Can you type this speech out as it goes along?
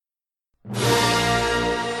I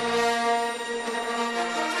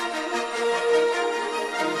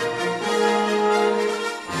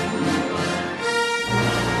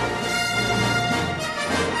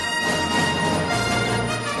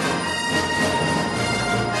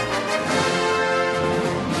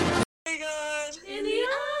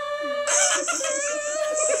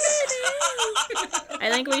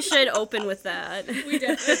think we should open with that. We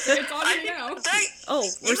definitely. It's on here now. We're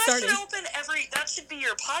starting. You guys should open that should be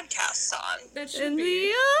your podcast song. That should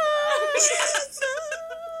be.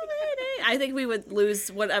 I think we would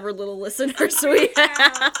lose whatever little listeners we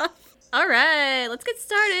have. All right, let's get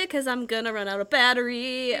started, because I'm going to run out of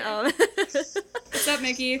battery. What's up,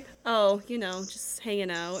 Mickey? Oh, just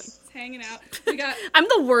hanging out. Hanging out. We got. I'm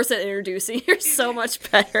the worst at introducing. You're so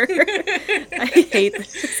much better. I hate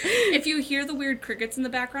this. If you hear the weird crickets in the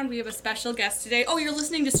background, we have a special guest today. Oh, you're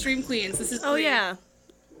listening to Stream Queens. This is. Oh yeah.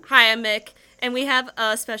 Hi, I'm Mick, and we have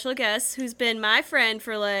a special guest who's been my friend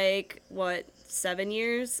for 7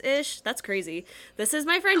 years ish. That's crazy. This is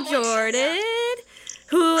my friend Jordan,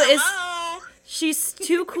 who is. She's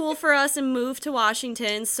too cool for us and moved to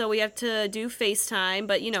Washington, so we have to do FaceTime,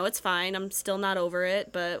 but it's fine. I'm still not over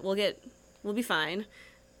it, but we'll be fine.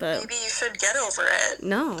 But maybe you should get over it.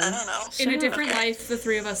 No. I don't know. In a different life, the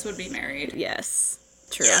three of us would be married. Yes.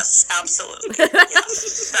 True. Yes, absolutely.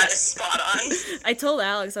 Yes, that is spot on. I told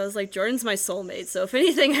Alex, I was like, Jordan's my soulmate, so if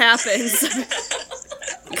anything happens,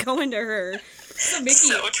 go into her. So, Mickey,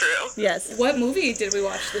 so true. Yes. What movie did we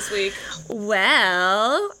watch this week?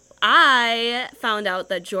 Well, I found out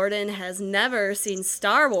that Jordan has never seen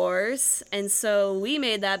Star Wars, and so we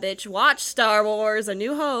made that bitch watch Star Wars A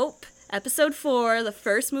New Hope, Episode 4, the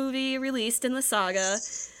first movie released in the saga,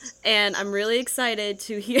 and I'm really excited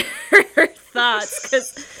to hear her thoughts,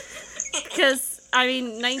 because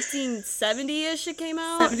 1970-ish it came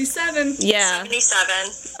out? 77. Yeah.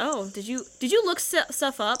 77. Oh, did you look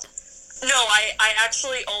stuff up? No, I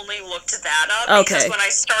actually only looked that up because when I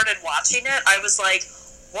started watching it, I was like,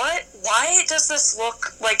 what? Why does this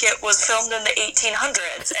look like it was filmed in the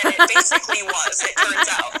 1800s? And it basically was, it turns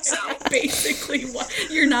out. So basically what?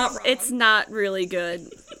 You're not wrong. It's not really good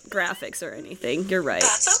graphics or anything. You're right.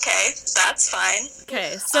 That's okay. That's fine.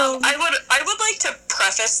 Okay, so I would like to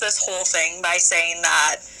preface this whole thing by saying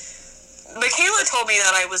that Michaela told me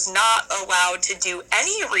that I was not allowed to do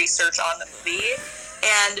any research on the movie,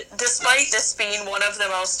 and despite this being one of the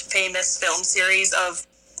most famous film series of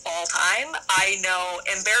all time, I know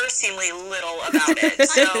embarrassingly little about it.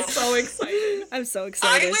 So I'm so excited. I'm so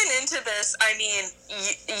excited. I went into this, I mean,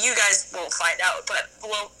 you guys will find out, but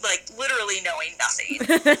literally knowing nothing.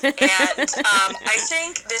 And I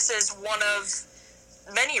think this is one of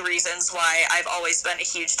many reasons why I've always been a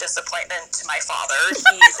huge disappointment to my father. He's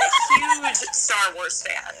a huge Star Wars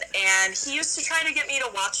fan, and he used to try to get me to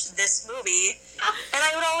watch this movie, and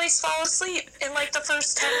I would always fall asleep in the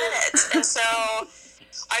first 10 minutes. And so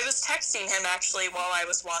I was texting him actually while I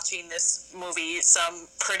was watching this movie some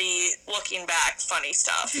pretty, looking back, funny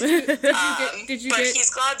stuff. Did you but get, he's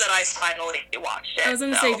glad that I finally watched it. I was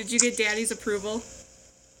going to say, did you get Daddy's approval?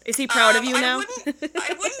 Is he proud of you now?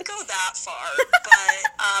 I wouldn't go that far, but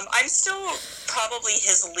I'm still probably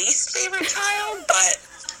his least favorite child, but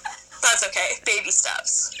that's okay. Baby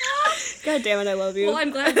steps. God damn it, I love you. Well, I'm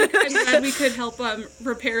glad we could help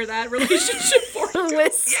repair that relationship for you.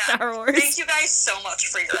 With Star Wars. Thank you guys so much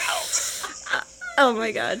for your help. Oh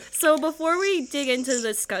my god. So before we dig into the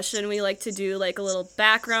discussion, we like to do a little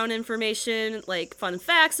background information, fun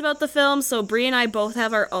facts about the film. So Brie and I both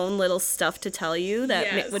have our own little stuff to tell you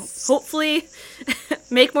that would hopefully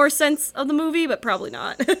make more sense of the movie, but probably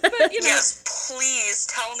not. But, yes, please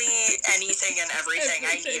tell me anything and everything.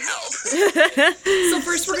 I need help. So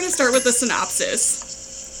first we're going to start with the synopsis.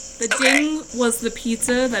 The ding was the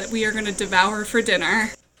pizza that we are going to devour for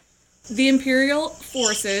dinner. The Imperial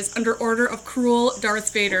forces, under order of cruel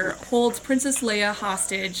Darth Vader, holds Princess Leia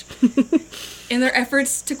hostage in their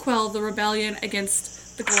efforts to quell the rebellion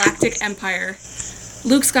against the Galactic Empire.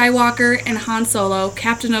 Luke Skywalker and Han Solo,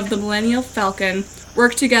 captain of the Millennium Falcon,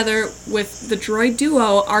 work together with the droid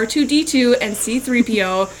duo R2-D2 and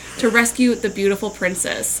C-3PO to rescue the beautiful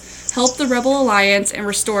princess, help the Rebel Alliance, and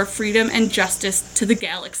restore freedom and justice to the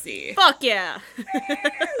galaxy. Fuck yeah.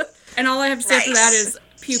 And all I have to say after that is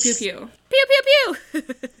pew pew pew. Pew pew pew.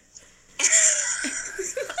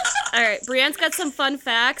 Alright, Brienne's got some fun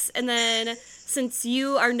facts, and then since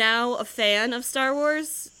you are now a fan of Star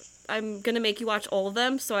Wars, I'm gonna make you watch all of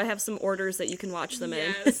them, so I have some orders that you can watch them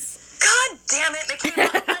in. God damn it,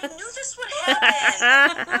 Michaela. I knew this would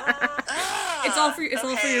happen. It's all for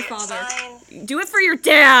your father. Fine. Do it for your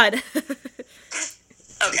dad.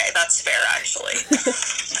 Okay, that's fair, actually.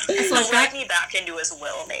 So I've write got... me back into his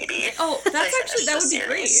will, maybe. Oh, if I that's actually, that would be finish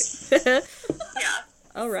great. the series. Yeah.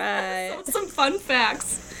 All right. Some fun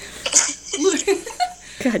facts.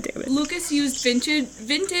 God damn it. Lucas used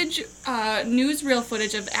vintage newsreel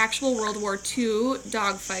footage of actual World War II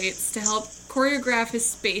dogfights to help choreograph his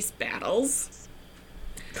space battles.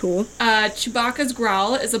 Cool. Chewbacca's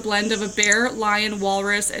growl is a blend of a bear, lion,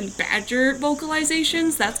 walrus, and badger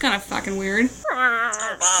vocalizations. That's kind of fucking weird.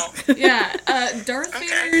 Oh, wow. Yeah, Darth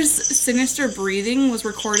Vader's sinister breathing was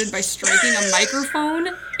recorded by striking a microphone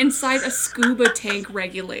inside a scuba tank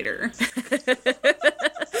regulator.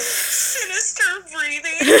 Sinister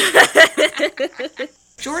breathing.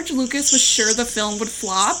 George Lucas was sure the film would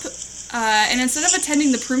flop, and instead of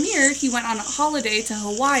attending the premiere, he went on a holiday to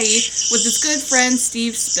Hawaii with his good friend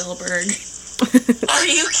Steve Spielberg. Are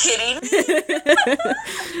you kidding me?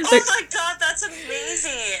 Oh my god, that's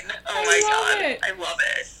amazing. Oh my god. I love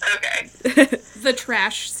it. Okay. The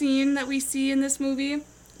trash scene that we see in this movie,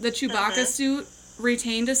 the Chewbacca suit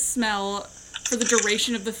retained a smell for the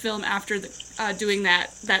duration of the film after doing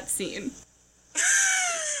that scene.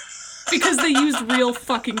 Because they used real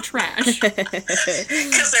fucking trash. Because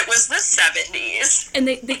it was the 70s. And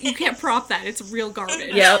you can't prop that. It's real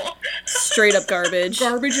garbage. Yep. Straight up garbage.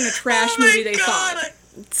 Garbage in a trash movie, they thought.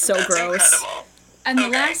 It's so That's gross. incredible. And the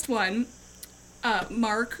Okay. last one,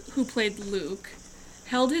 Mark, who played Luke,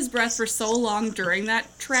 held his breath for so long during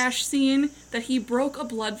that trash scene that he broke a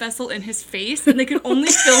blood vessel in his face, and they could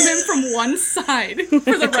only film him from one side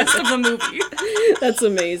for the rest of the movie. That's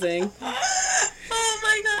amazing. Oh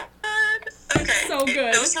my god. Okay. So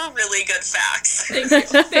good. Those were really good facts.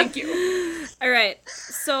 Thank you. All right.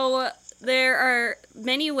 So there are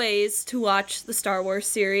many ways to watch the Star Wars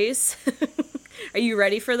series. Are you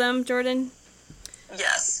ready for them, Jordan?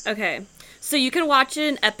 Yes. Okay. So you can watch it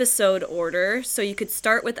in episode order. So you could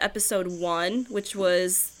start with episode 1, which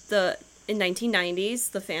was in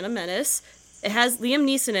 1990s, The Phantom Menace. It has Liam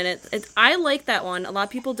Neeson in it. I like that one. A lot of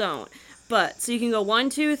people don't. But, so you can go 1,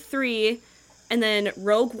 2, 3, and then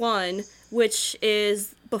Rogue One, which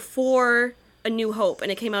is before A New Hope, and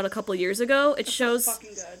it came out a couple years ago. It shows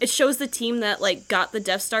the team that got the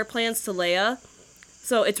Death Star plans to Leia.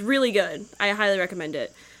 So it's really good. I highly recommend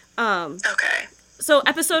it. Okay. So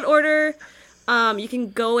episode order, you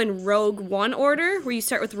can go in Rogue One order, where you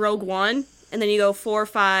start with Rogue One, and then you go 4,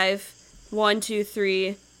 5, 1, 2,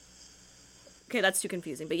 3. Okay, that's too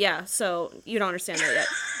confusing, but yeah, so you don't understand that yet.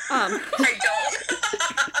 I don't.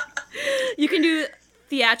 You can do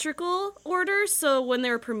theatrical order, so when they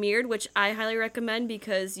were premiered, which I highly recommend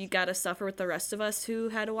because you gotta suffer with the rest of us who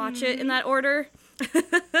had to watch it in that order.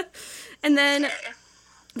 And then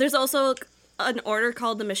there's also an order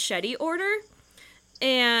called the Machete Order,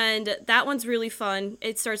 and that one's really fun.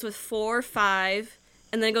 It starts with 4, 5,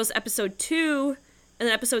 and then it goes episode 2, and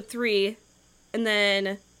then episode 3, and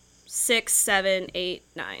then 6, 7, 8,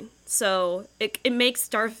 9. So it makes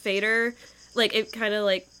Darth Vader, it kind of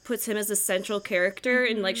puts him as a central character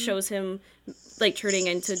and shows him turning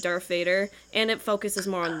into Darth Vader, and it focuses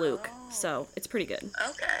more on Luke. So it's pretty good.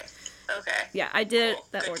 Okay. Yeah, I did Cool.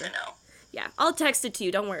 that Good order. to know. Yeah, I'll text it to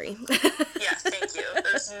you. Don't worry. Yeah, thank you.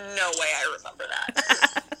 There's no way I remember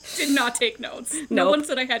that. Did not take notes. Nope. No one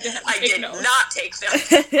said I had to I take did notes. not take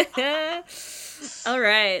notes. All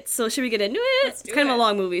right, so should we get into it? Let's do It's kind of it. a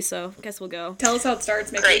long movie, so I guess we'll go. Tell us how it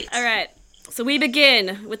starts, Mickey. Great. All right, so we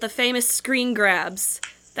begin with the famous screen grabs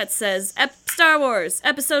that says Star Wars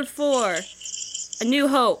Episode 4, A New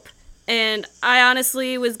Hope. And I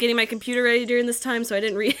honestly was getting my computer ready during this time, so I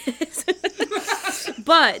didn't read it.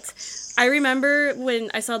 But I remember when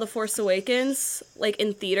I saw The Force Awakens,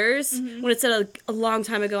 in theaters, when it said a long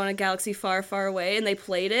time ago in a galaxy far, far away, and they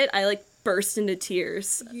played it, I, burst into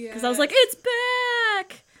tears. Because I was like, it's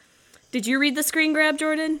back! Did you read the screen grab,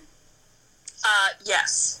 Jordan?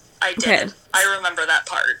 Yes, I did. Okay. I remember that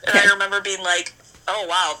part. And Okay. I remember being like, oh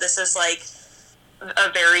wow, this is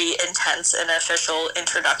a very intense and official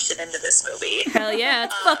introduction into this movie. Hell yeah,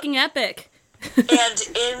 it's fucking epic. And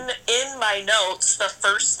in my notes, the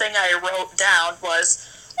first thing I wrote down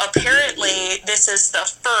was, apparently this is the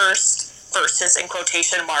first, versus in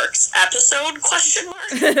quotation marks, episode, question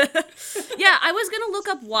mark? Yeah, I was gonna look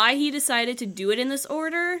up why he decided to do it in this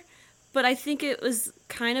order, but I think it was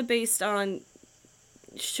kind of based on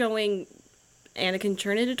showing Anakin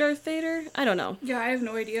turn into Darth Vader. I don't know. Yeah, I have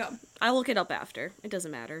no idea. I'll look it up after. It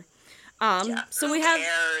doesn't matter. Yeah, So who we have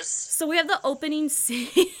cares? the opening scene.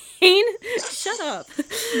 Shut up.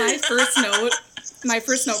 My first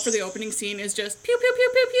note for the opening scene is just pew pew pew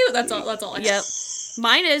pew pew. That's all I have. Yep.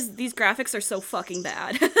 Mine is these graphics are so fucking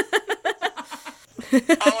bad.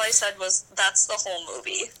 All I said was, that's the whole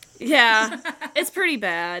movie. Yeah, it's pretty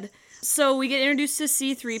bad. So we get introduced to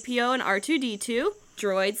C-3PO and R2-D2,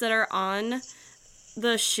 droids that are on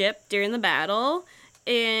the ship during the battle.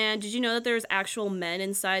 And did you know that there's actual men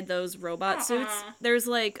inside those robot suits? There's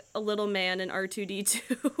like a little man in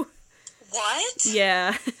R2-D2. What?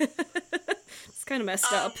 Yeah. It's kind of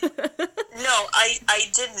messed up. No, I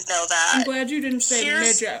didn't know that. I'm glad you didn't say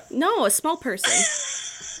midget. No, a small person.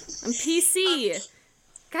 I'm PC.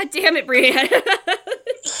 God damn it, Brienne.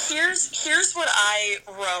 Here's what I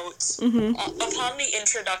wrote upon the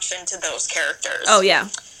introduction to those characters. Oh, yeah.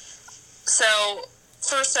 So,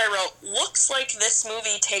 first I wrote, looks like this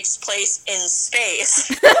movie takes place in space.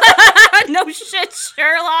 No shit,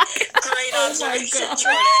 Sherlock. Great observation,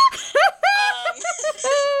 Jordan.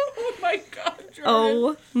 Oh my god, Jordan.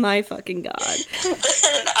 Oh my fucking god.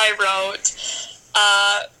 And I wrote,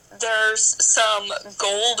 there's some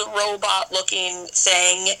gold robot looking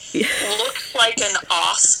thing. Looks like an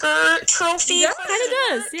Oscar trophy. Yeah, kind of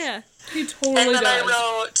does, yeah. He totally And then does. I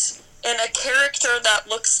wrote, and a character that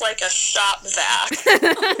looks like a shop vac.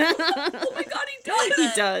 Oh my god, he does. He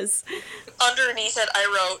does. Underneath it, I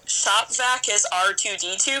wrote, shop vac is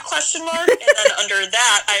R2-D2, ? And then under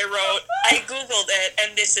that, I Googled it,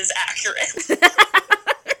 and this is accurate.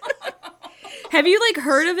 Have you, like,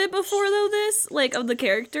 heard of it before, though, this? Like, of the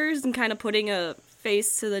characters and kind of putting a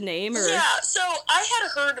face to the name, or? Yeah, so I had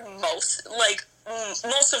heard most of, like,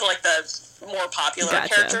 the more popular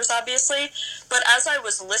characters, obviously. But as I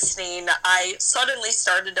was listening, I suddenly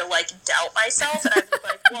started to, like, doubt myself, and I was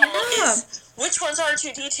like, well, which one's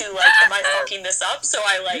R2-D2? Like, am I fucking this up? So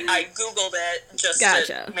I Googled it just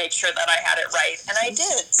to make sure that I had it right, and I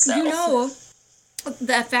did, so. You know,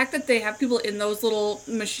 the fact that they have people in those little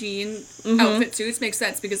machine outfit suits makes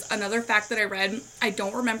sense, because another fact that I read, I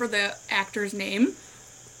don't remember the actor's name,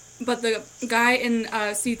 but the guy in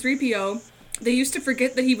C-3PO, they used to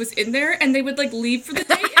forget that he was in there, and they would, like, leave for the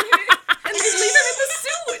day, and they'd leave him in the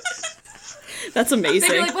suit. That's amazing.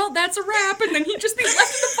 They'd be like, well, that's a wrap, and then he'd just be left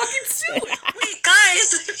in the fucking suit. Wait,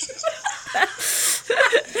 guys!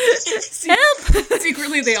 Help!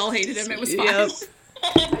 Secretly, they all hated him. It was fine. Yep.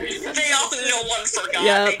 No one forgot.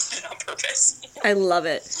 Yep. They did it on purpose. I love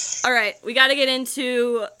it. All right, we got to get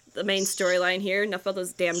into the main storyline here. Enough about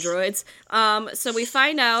those damn droids. So we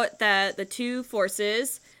find out that the two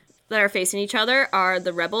forces that are facing each other are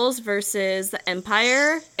the Rebels versus the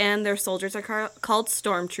Empire, and their soldiers are called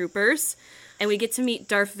Stormtroopers. And we get to meet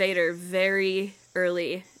Darth Vader very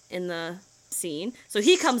early in the scene. So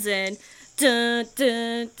he comes in. Dun,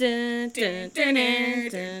 dun, dun, dun, dun, dun,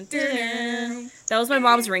 dun, dun. That was my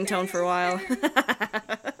mom's ringtone for a while.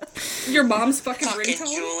 Your mom's fucking Fucking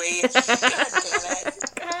ringtone? Julie. God damn it.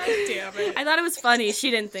 God damn it. I thought it was funny. She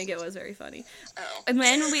didn't think it was very funny. Oh. And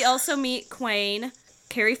then we also meet Quain,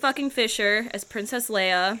 Carrie fucking Fisher as Princess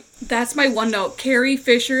Leia. That's my one note. Carrie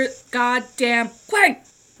Fisher, goddamn Quain!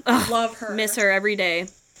 Love her. Miss her every day.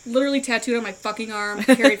 Literally tattooed on my fucking arm.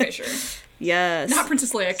 Carrie Fisher. Yes. Not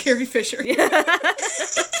Princess Leia, Carrie Fisher.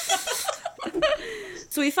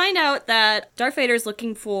 So we find out that Darth Vader is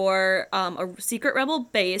looking for a secret rebel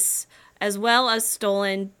base, as well as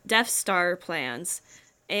stolen Death Star plans.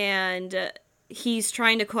 And he's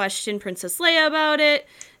trying to question Princess Leia about it,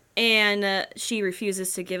 and she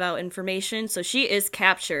refuses to give out information, so she is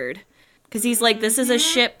captured. Because he's like, this is a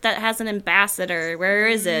ship that has an ambassador. Where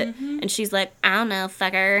is it? And she's like, I don't know,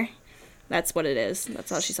 fucker. That's what it is. That's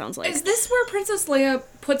how she sounds like. Is this where Princess Leia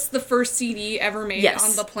puts the first CD ever made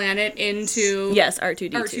on the planet into... Yes,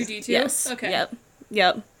 R2-D2. R2-D2? Yes. Okay.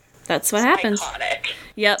 Yep. That's what happens. Iconic.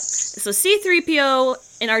 Yep. So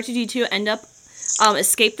C-3PO and R2-D2 end up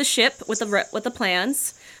escape the ship with the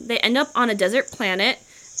plans. They end up on a desert planet,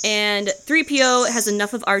 and 3PO has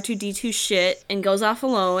enough of R2-D2 shit and goes off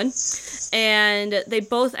alone. And they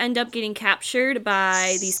both end up getting captured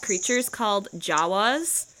by these creatures called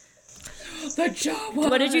Jawas. The Jawas!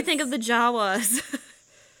 What did you think of the Jawas?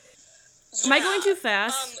 Am I going too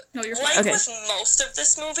fast? No, you're Like fine. Okay. with most of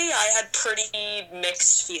this movie, I had pretty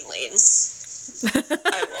mixed feelings.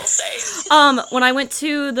 I will say. When I went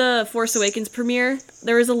to the Force Awakens premiere,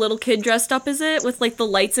 there was a little kid dressed up as it with like the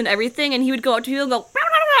lights and everything, and he would go up to you and go "Rah,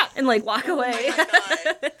 rah, rah," and like walk away. Oh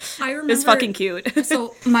my God. I remember... It's fucking cute.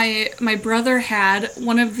 So my brother had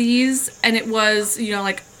one of these, and it was, you know,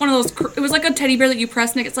 like one of those, it was like a teddy bear that you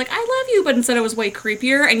press and it's like, I love you, but instead it was way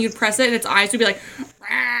creepier, and you'd press it and its eyes would be like,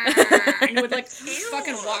 and it would like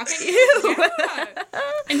fucking walk at you. Yeah.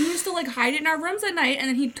 And he used to like hide it in our rooms at night, and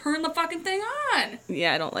then he'd turn the fucking thing on.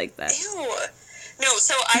 Yeah, I don't like that. Ew. No,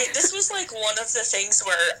 so this was like one of the things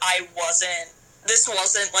where this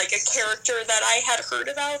wasn't like a character that I had heard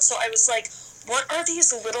about, so I was like, what are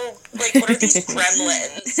these little, like, what are these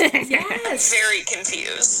gremlins? Yes. I'm very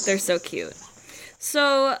confused. They're so cute.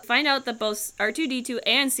 So, find out that both R2-D2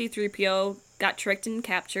 and C-3PO got tricked and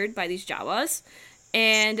captured by these Jawas.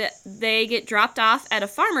 And they get dropped off at a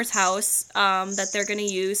farmer's house that they're going to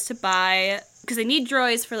use to buy, because they need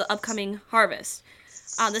droids for the upcoming harvest.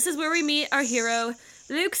 This is where we meet our hero,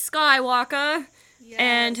 Luke Skywalker,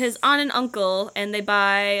 and his aunt and uncle, and they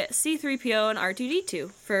buy C-3PO and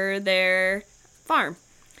R2-D2 for their farm.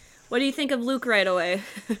 What do you think of Luke right away?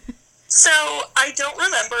 So, I don't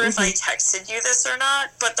remember if I texted you this or not,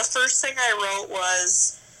 but the first thing I wrote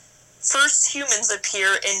was, first humans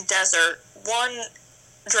appear in desert. One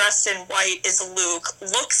dressed in white is Luke.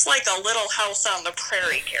 Looks like a Little House on the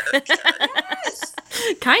Prairie character.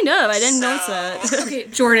 Kind of. I didn't notice that. Okay,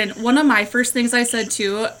 Jordan, one of my first things I said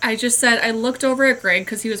too, I looked over at Greg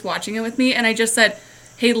because he was watching it with me, and I just said,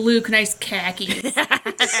 hey, Luke, nice khakis.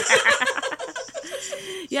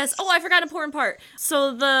 Yes. Oh, I forgot an important part.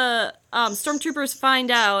 So the stormtroopers find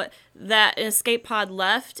out that an escape pod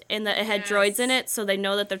left and that it had droids in it, so they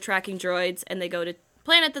know that they're tracking droids, and they go to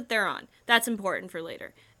planet that they're on. That's important for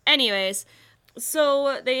later. Anyways,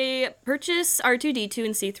 so they purchase R2-D2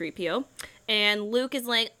 and C-3PO, and Luke is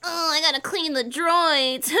like, oh, I gotta clean the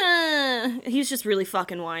droids. He's just really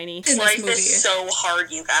fucking whiny. Life is so hard,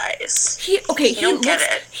 you guys.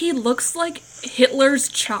 He looks like Hitler's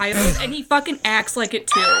child, and he fucking acts like it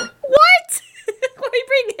too. What? Why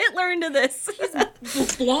bring Hitler into this?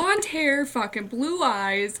 Blonde hair, fucking blue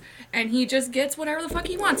eyes, and he just gets whatever the fuck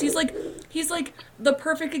he wants. He's like the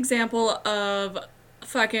perfect example of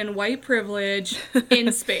fucking white privilege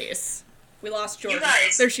in space. We lost Jordan. You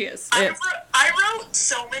guys, there she is. I wrote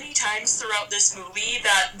so many times throughout this movie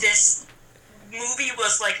that this movie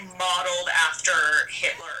was like modeled after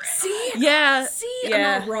Hitler. Yeah.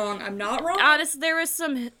 I'm not wrong. Honestly, there was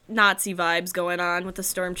some Nazi vibes going on with the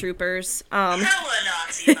stormtroopers. Hella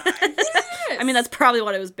Nazi vibes. Yes. I mean, that's probably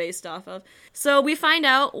what it was based off of. So we find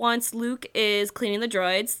out once Luke is cleaning the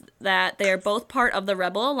droids that they are both part of the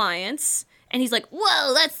Rebel Alliance. And he's like,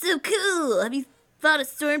 whoa, that's so cool. Have you thought a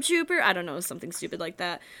stormtrooper? I don't know, something stupid like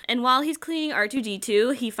that. And while he's cleaning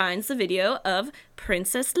R2-D2, he finds the video of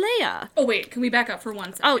Princess Leia. Oh, wait, can we back up for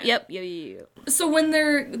 1 second? Oh, yep. So when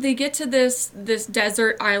they get to this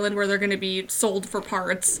desert island where they're going to be sold for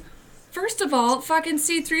parts, first of all, fucking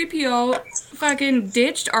C-3PO fucking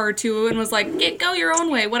ditched R2 and was like, go your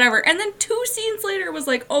own way, whatever. And then 2 scenes later was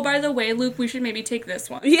like, oh, by the way, Luke, we should maybe take this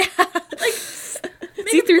one. Yeah. Like,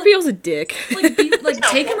 C-3PO's a dick.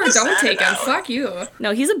 Take him or don't take him. Fuck you.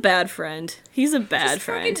 No, he's a bad friend. He's a bad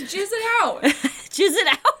friend. Fucking jizz it out. Jizz it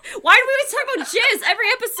out? Why do we always talk about jizz every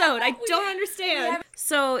episode? I don't understand.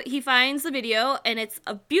 So he finds the video, and it's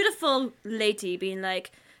a beautiful lady being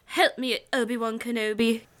like, help me, Obi-Wan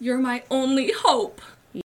Kenobi. You're my only hope.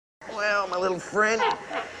 Well, my little friend,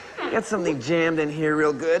 got something jammed in here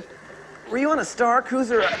real good. Were you on a Star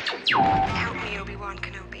Cruiser? Help me, Obi-Wan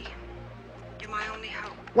Kenobi. You're my only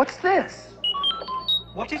hope. What's this?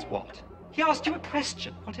 What is what? He asked you a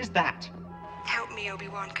question. What is that? Help me,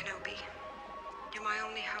 Obi-Wan Kenobi. You're my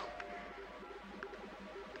only hope.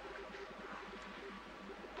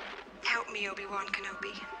 Help me, Obi-Wan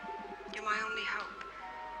Kenobi. You're my only hope.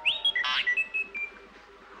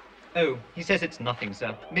 Oh, he says it's nothing,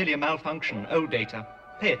 sir. Merely a malfunction. Old data.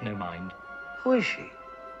 Pay it no mind. Who is she?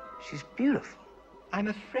 She's beautiful. I'm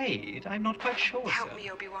afraid I'm not quite sure, Help sir. me,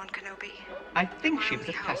 Obi-Wan Kenobi. I think she was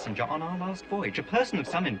a passenger on our last voyage. A person of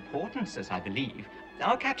some importance, as I believe.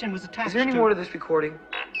 Our captain was attached Is there any to... more to this recording?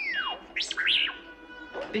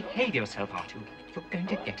 Behave yourself, R2. You're going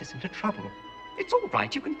to get us into trouble. It's all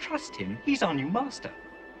right. You can trust him. He's our new master.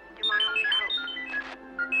 You're my only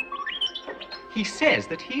hope. He says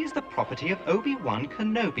that he is the property of Obi-Wan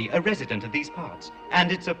Kenobi, a resident of these parts, and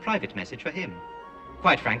it's a private message for him.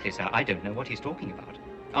 Quite frankly, sir, I don't know what he's talking about.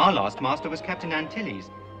 Our last master was Captain Antilles,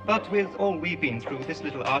 but with all we've been through, this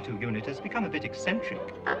little R2 unit has become a bit eccentric.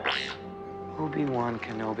 Obi-Wan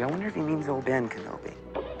Kenobi. I wonder if he means old Ben Kenobi.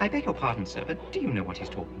 I beg your pardon, sir, but do you know what he's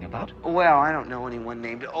talking about? Well, I don't know anyone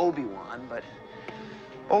named Obi-Wan, but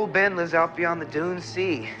old Ben lives out beyond the Dune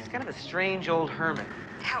Sea. He's kind of a strange old hermit.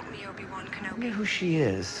 Help me, Obi-Wan I wonder Kenobi. who she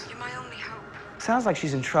is. You're my only hope. Sounds like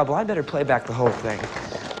she's in trouble. I better play back the whole thing.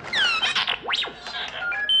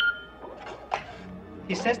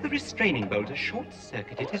 He says the restraining bolt has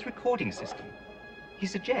short-circuited his recording system. He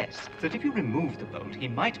suggests that if you remove the bolt, he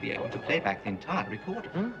might be able to play back the entire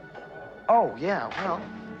recording. Oh, yeah, well,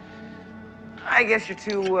 I guess you're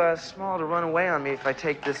too small to run away on me if I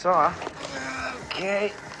take this off.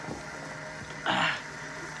 Okay.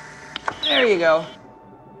 There you go.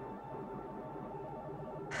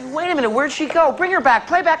 Wait a minute, where'd she go? Bring her back.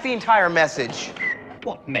 Play back the entire message.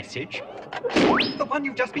 What message? The one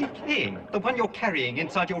you've just been playing. The one you're carrying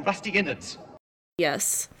inside your rusty innards.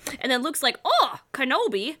 Yes. And then Luke's like, oh,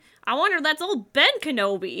 Kenobi? I wonder if that's old Ben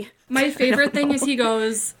Kenobi. My favorite thing is he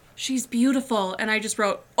goes, she's beautiful. And I just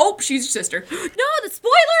wrote, oh, she's your sister. No, the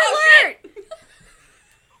spoiler alert!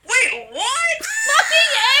 Wait, what?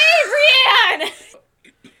 Fucking A, Brienne!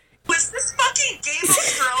 Was this fucking Game of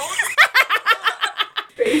Thrones?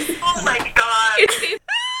 Oh my god.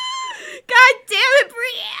 God damn it,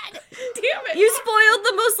 Brienne! Damn it. You spoiled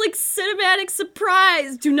the most, like, cinematic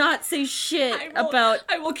surprise. Do not say shit about...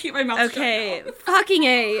 I will keep my mouth Okay, shut now. fucking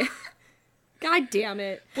A. God damn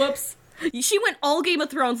it. Whoops. She went all Game of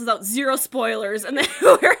Thrones without 0 spoilers, and then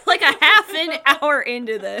we're like a half an hour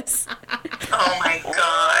into this. Oh my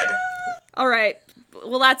god. Alright,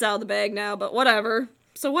 well that's out of the bag now, but whatever.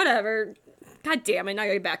 So whatever. God damn it, now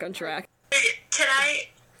you're back on track. Wait, can I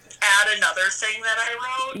add another thing that I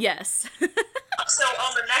wrote? Yes. So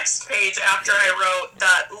on the next page after I wrote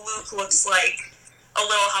that Luke looks like a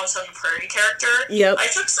Little House on the Prairie character, Yep. I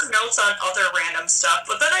took some notes on other random stuff,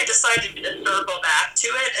 but then I decided to circle back to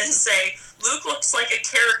it and say, Luke looks like a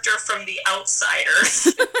character from The Outsiders.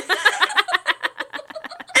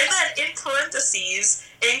 And then in parentheses,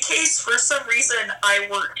 in case for some reason I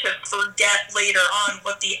were to forget later on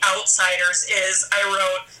what The Outsiders is, I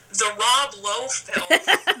wrote the Rob Lowe film.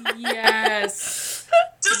 Yes.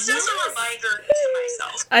 Just as a reminder to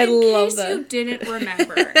myself. I love In case that. you didn't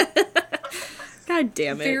remember. God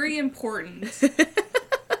damn it. Very important. The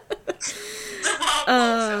Rob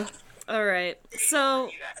Lowe film. Alright, so...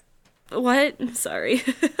 You guys. What? Sorry.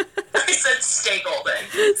 I said stay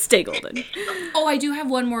golden. Stay golden. Oh, I do have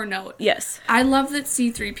one more note. Yes. I love that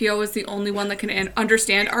C-3PO is the only one that can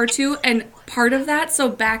understand R2, and part of that, so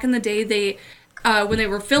back in the day, they, when they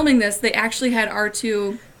were filming this, they actually had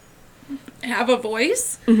R2 have a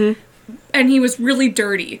voice, and he was really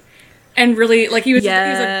dirty. And really, like, he was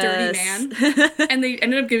a dirty man. And they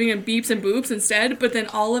ended up giving him beeps and boops instead, but then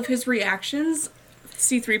all of his reactions,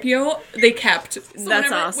 C-3PO, they kept. So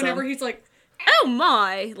That's awesome. Whenever he's like, Oh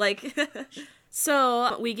my! Like,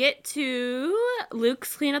 so we get to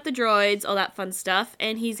Luke's clean up the droids, all that fun stuff,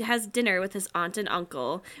 and he has dinner with his aunt and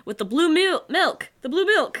uncle with the blue milk. The blue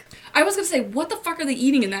milk. I was gonna say, what the fuck are they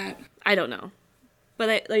eating in that? I don't know,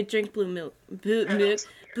 but they drink blue milk. Blue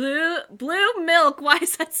milk. Why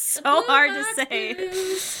is that so hard to say?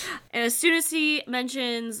 And as soon as he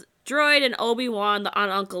mentions droid and Obi-Wan, the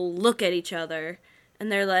aunt and uncle look at each other,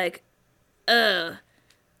 and they're like, ugh.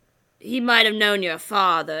 He might have known your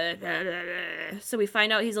father. So we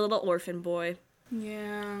find out he's a little orphan boy.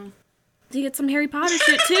 Yeah. He gets some Harry Potter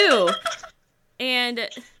shit too. And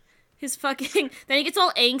his fucking... Then he gets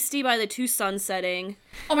all angsty by the 2 suns setting.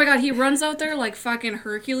 Oh my god, he runs out there like fucking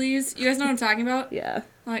Hercules. You guys know what I'm talking about? Yeah.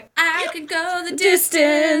 Like, I could go the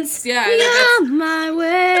distance. Yeah. On my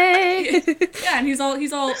way. Yeah, and he's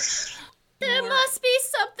all... There must be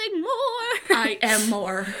something more. I am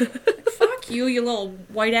more. Fuck you, you little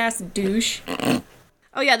white-ass douche.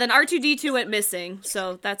 Oh yeah, then R2-D2 went missing,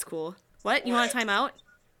 so that's cool. What? You want a timeout?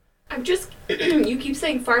 I'm just... you keep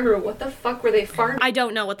saying farmer. What the fuck were they farming? I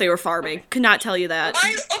don't know what they were farming. Could not tell you that.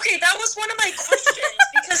 Okay, that was one of my questions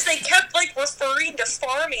because they kept like referring to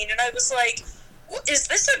farming, and I was like, is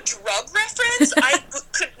this a drug reference? I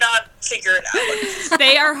could not figure it out.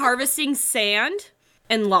 They are harvesting sand,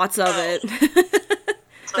 and lots of it.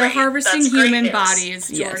 They're harvesting That's great human news.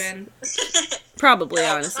 bodies, Yes. Jordan. Probably,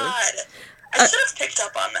 Oh, honestly. God. I should have picked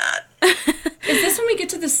up on that. Is this when we get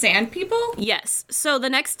to the sand people? Yes. So the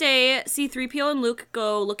next day, C-3PO and Luke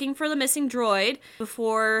go looking for the missing droid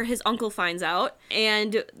before his uncle finds out.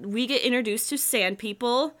 And we get introduced to sand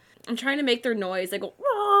people. I'm trying to make their noise. They go...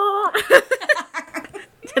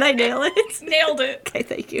 Did I nail it? Nailed it. Okay,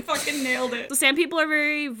 thank you. Fucking nailed it. The sand people are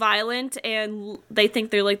very violent, and they think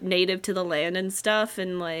they're, like, native to the land and stuff,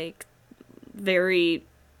 and, like, very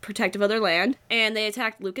protective of their land. And they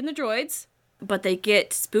attack Luke and the droids, but they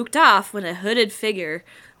get spooked off when a hooded figure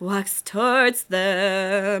walks towards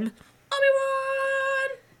them.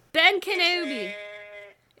 Obi-Wan! Ben Kenobi!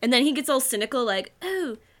 And then he gets all cynical, like,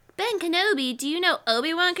 oh, Ben Kenobi, do you know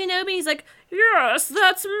Obi-Wan Kenobi? He's like, yes,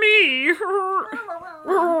 that's me.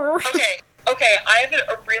 Okay, I have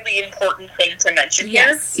a really important thing to mention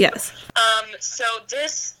Yes. Yes. here. So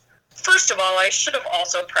this, first of all, I should have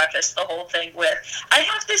also prefaced the whole thing with, I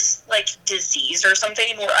have this, like, disease or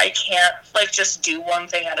something where I can't, like, just do one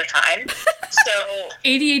thing at a time. So,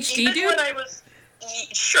 ADHD, even dude? when I was,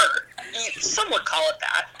 sure, some would call it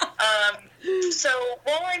that. So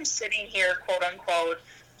while I'm sitting here, quote unquote,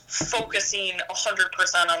 focusing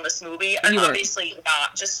 100% on this movie. I'm You were. obviously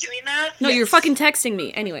not just doing that. No, you're fucking texting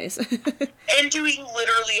me. Anyways. And doing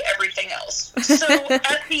literally everything else. So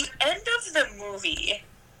at the end of the movie,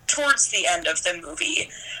 towards the end of the movie,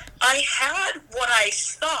 I had what I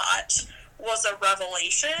thought was a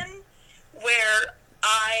revelation where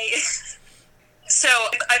So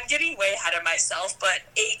I'm getting way ahead of myself, but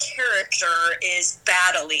a character is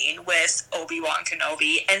battling with Obi-Wan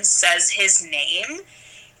Kenobi and says his name,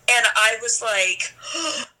 and I was like,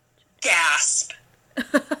 gasp. I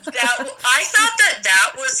thought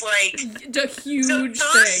that was like The huge the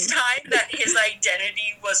first thing. time that his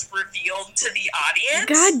identity was revealed to the audience.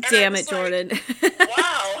 God And I damn was it, Jordan. like,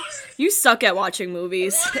 wow, You suck at watching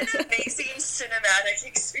movies. what an amazing cinematic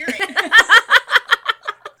experience.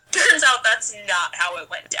 Turns out that's not how it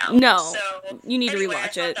went down. No, So, you need to anyway, rewatch I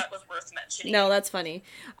thought it. That was worth mentioning. No, that's funny.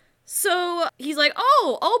 So he's like,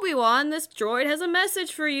 oh, Obi-Wan, this droid has a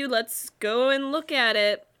message for you. Let's go and look at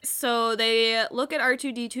it. So they look at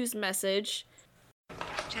R2-D2's message.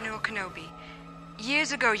 General Kenobi,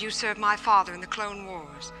 years ago you served my father in the Clone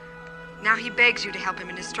Wars. Now he begs you to help him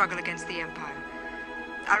in his struggle against the Empire.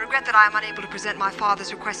 I regret that I am unable to present my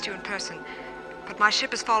father's request to you in person, but my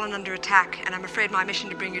ship has fallen under attack, and I'm afraid my mission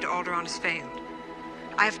to bring you to Alderaan has failed.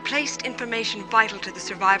 I have placed information vital to the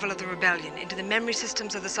survival of the rebellion into the memory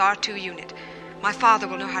systems of this R2 unit. My father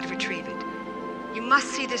will know how to retrieve it. You must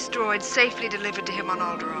see this droid safely delivered to him on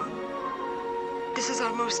Alderaan. This is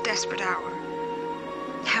our most desperate hour.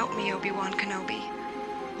 Help me, Obi-Wan Kenobi.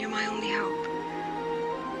 You're my only hope.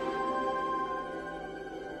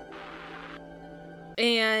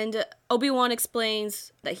 And Obi-Wan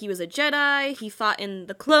explains that he was a Jedi. He fought in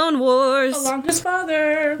the Clone Wars Along his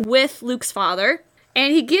father. with Luke's father.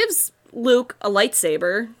 And he gives Luke a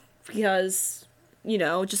lightsaber because, you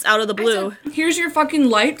know, just out of the blue. Here's your fucking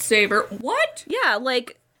lightsaber. What? Yeah,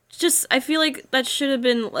 like, just, I feel like that should have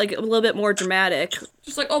been, like, a little bit more dramatic.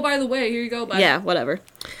 Just like, oh, by the way, here you go, bud. Yeah, whatever.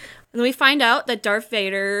 And then we find out that Darth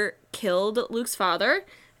Vader killed Luke's father,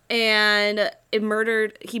 and he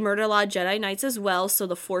murdered a lot of Jedi Knights as well, so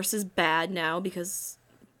the Force is bad now because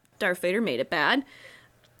Darth Vader made it bad.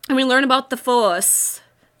 And we learn about the Force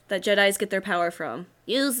that Jedis get their power from.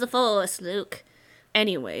 Use the Force, Luke.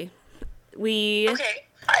 Anyway, we... Okay.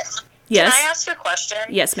 Yes? Can I ask a question?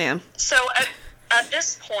 Yes, ma'am. So at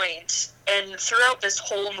this point, and throughout this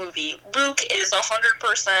whole movie, Luke is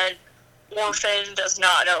 100% orphan, does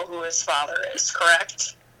not know who his father is,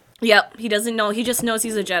 correct? Yep, he doesn't know. He just knows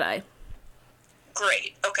he's a Jedi.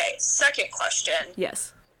 Great. Okay, second question.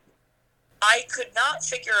 Yes. I could not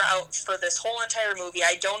figure out for this whole entire movie,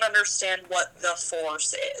 I don't understand what the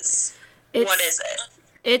Force is. What is it?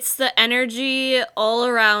 It's the energy all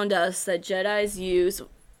around us that Jedis use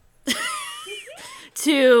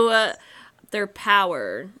to their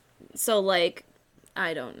power. So, like,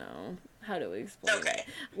 I don't know. How do we explain Okay. it?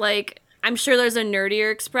 Like, I'm sure there's a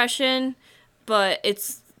nerdier expression, but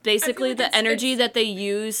it's basically like the energy that they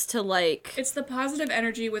use to, like... It's the positive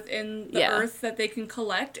energy within the Yeah. Earth that they can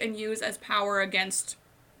collect and use as power against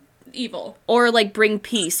evil. Or, like, bring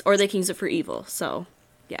peace, or they can use it for evil. So,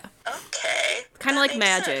 yeah. Okay. Kind of That like makes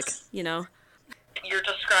magic, sense. you know? You're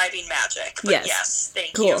describing magic. But Yes. yes,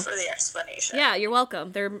 thank Cool. you for the explanation. Yeah, you're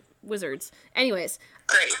welcome. They're wizards. Anyways,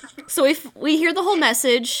 Great. so if we hear the whole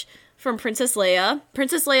message from Princess Leia.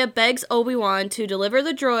 Princess Leia begs Obi-Wan to deliver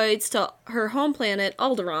the droids to her home planet,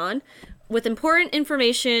 Alderaan, with important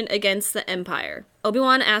information against the Empire.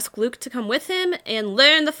 Obi-Wan asks Luke to come with him and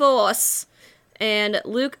learn the Force. And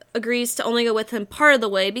Luke agrees to only go with him part of the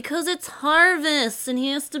way because it's harvest and he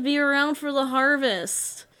has to be around for the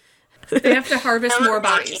harvest. They have to harvest more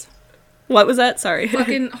bodies. What was that? Sorry.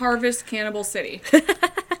 Fucking harvest Cannibal City.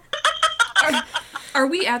 Are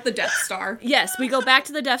we at the Death Star? Yes, we go back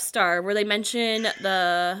to the Death Star where they mention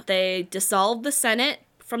they dissolved the Senate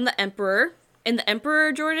from the Emperor. And the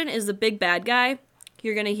Emperor, Jordan, is the big bad guy.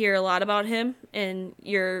 You're going to hear a lot about him in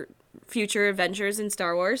your future adventures in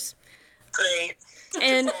Star Wars. Great.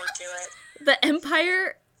 And Looking forward to it. the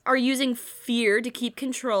Empire are using fear to keep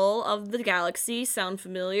control of the galaxy. Sound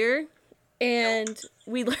familiar? And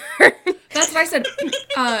we learn... That's what I said.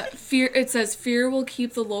 Fear. It says fear will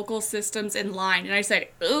keep the local systems in line, and I said,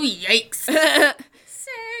 "Oh yikes!"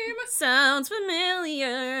 Same. Sounds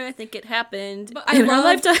familiar. I think it happened. But I in our love.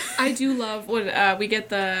 lifetime. I do love when we get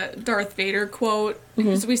the Darth Vader quote.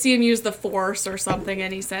 So we see him use the Force or something,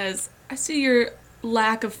 and he says, "I see your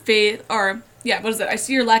lack of faith." Or yeah, what is it? I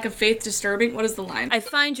see your lack of faith disturbing. What is the line? I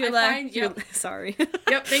find your lack. Yep. Sorry.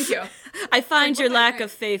 Yep. Thank you. I find your what I lack read.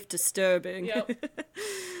 of faith disturbing. Yep.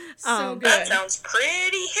 So That good. sounds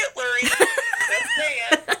pretty Hitlery. Just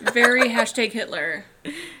saying. Very hashtag Hitler.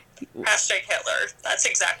 Hashtag Hitler. That's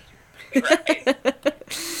exactly right.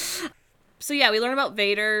 So yeah, we learn about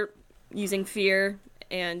Vader using fear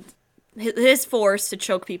and his force to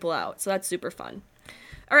choke people out. So that's super fun.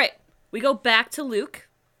 All right, we go back to Luke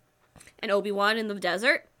and Obi-Wan in the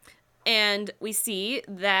desert, and we see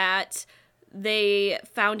that they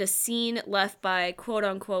found a scene left by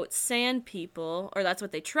quote-unquote sand people, or that's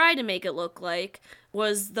what they tried to make it look like,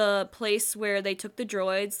 was the place where they took the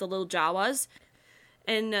droids, the little Jawas,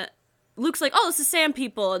 and Luke's like, oh, this is sand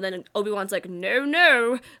people, and then Obi-Wan's like,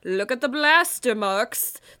 no, look at the blaster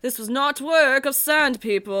marks. This was not work of sand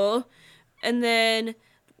people. And then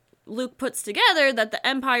Luke puts together that the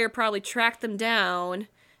Empire probably tracked them down,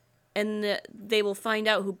 and they will find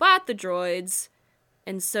out who bought the droids.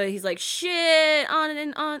 And so he's like, shit,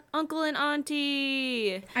 uncle and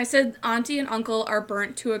auntie. I said auntie and uncle are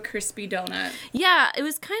burnt to a crispy donut. Yeah, it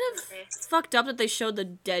was kind of fucked up that they showed the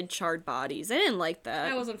dead, charred bodies. I didn't like that.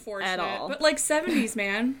 That was unfortunate. At all. But, like, 70s,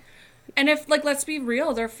 man. And if, like, let's be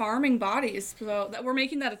real, they're farming bodies. So that we're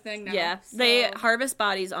making that a thing now. Yeah, so. they harvest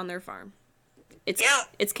bodies on their farm.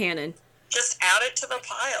 It's canon. Just add it to the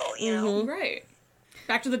pile, you know? Right.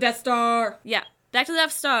 Back to the Death Star. Yeah, back to the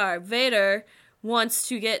Death Star. Vader wants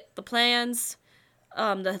to get the plans,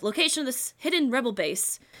 the location of this hidden rebel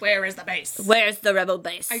base. Where is the base? Where's the rebel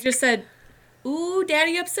base? I just said, ooh,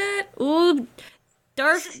 daddy upset. Ooh,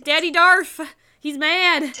 Daddy Darth. He's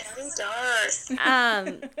mad. Daddy Darth.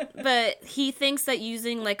 But he thinks that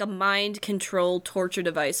using like a mind-controlled torture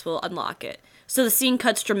device will unlock it. So the scene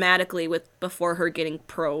cuts dramatically before her getting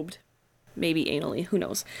probed. Maybe anally, who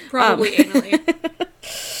knows? Probably anally.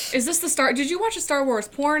 Is this the Star... Did you watch a Star Wars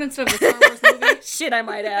porn instead of a Star Wars movie? Shit, I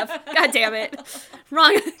might have. God damn it.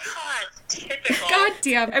 Wrong. God, typical. God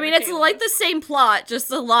damn it. I mean, it's like the same plot, just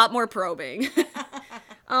a lot more probing.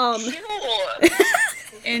 Ew.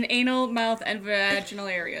 In anal, mouth, and vaginal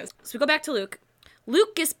areas. So we go back to Luke.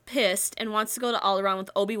 Luke is pissed and wants to go to Alderaan with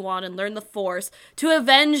Obi-Wan and learn the Force to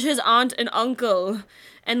avenge his aunt and uncle.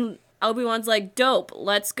 And Obi-Wan's like, dope,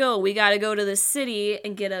 let's go. We gotta go to this city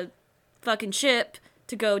and get a fucking ship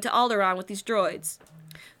to go to Alderaan with these droids.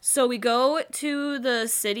 So we go to the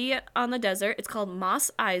city on the desert. It's called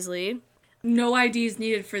Mos Eisley. No IDs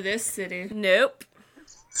needed for this city. Nope.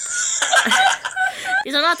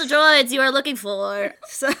 These are not the droids you are looking for.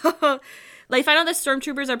 So, they find out that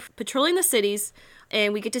stormtroopers are patrolling the cities,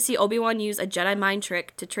 and we get to see Obi-Wan use a Jedi mind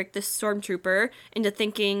trick to trick this stormtrooper into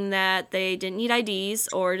thinking that they didn't need IDs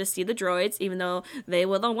or to see the droids, even though they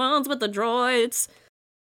were the ones with the droids.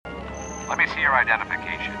 Let me see your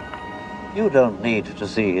identification. You don't need to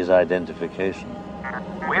see his identification.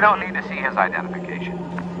 We don't need to see his identification.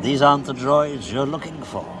 These aren't the droids you're looking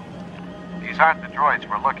for. These aren't the droids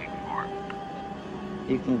we're looking for.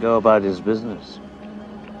 He can go about his business.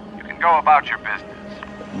 You can go about your business.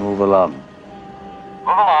 Move along. Move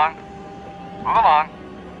along. Move along.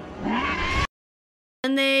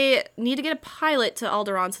 And they need to get a pilot to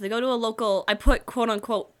Alderaan, so they go to a local, I put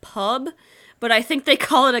quote-unquote pub, but I think they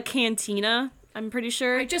call it a cantina, I'm pretty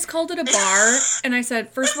sure. I just called it a bar, and I said,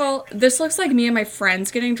 first of all, this looks like me and my friends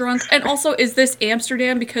getting drunk, and also, is this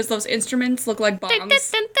Amsterdam because those instruments look like bombs? Yeah,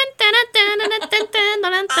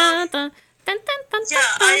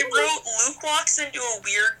 I wrote Luke walks into a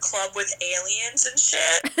weird club with aliens and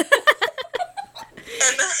shit.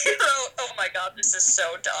 And then I wrote, oh my god, this is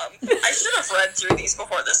so dumb. I should have read through these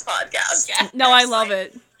before this podcast. Yeah. No, I love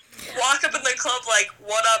it. Walk up in the club like,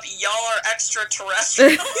 what up, y'all are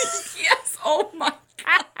extraterrestrials? Yes, oh my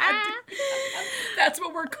god. That's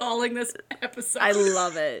what we're calling this episode. I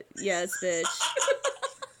love it. Yes, bitch.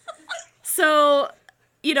 So,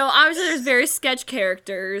 you know, obviously there's various sketch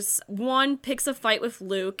characters. One picks a fight with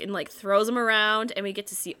Luke and, like, throws him around, and we get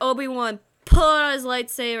to see Obi-Wan pull out his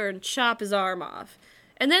lightsaber and chop his arm off.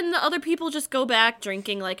 And then the other people just go back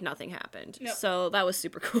drinking like nothing happened. Yep. So that was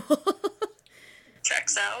super cool.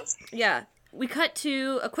 Checks out. Yeah. We cut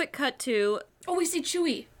to, a quick cut to... Oh, we see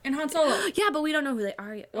Chewie and Han Solo. Yeah, but we don't know who they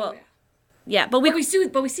are yet. Well, Oh, yeah. yeah, but we see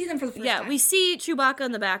them for the first time. we see Chewbacca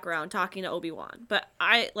in the background talking to Obi-Wan. But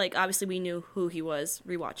obviously we knew who he was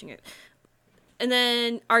rewatching it. And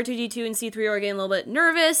then R2-D2 and C-3 are getting a little bit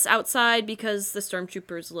nervous outside because the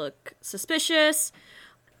stormtroopers look suspicious.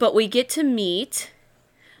 But we get to meet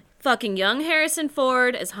fucking young Harrison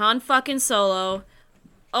Ford as Han fucking Solo.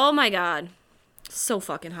 Oh my god. So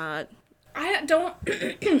fucking hot.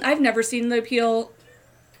 I've never seen the appeal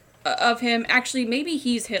of him. Actually, maybe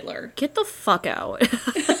he's Hitler. Get the fuck out.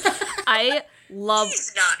 I love...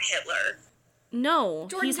 He's not Hitler. No,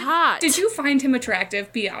 Jordan, he's hot. Did you find him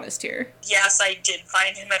attractive? Be honest here. Yes, I did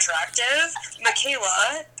find him attractive.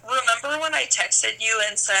 Michaela, remember when I texted you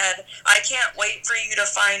and said, I can't wait for you to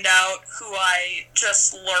find out who I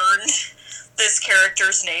just learned this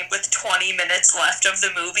character's name with 20 minutes left of the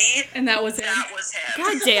movie? And that was him. That was him.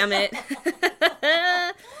 God damn it.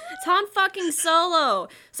 It's Han fucking Solo.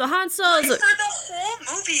 So Han Solo's... For the whole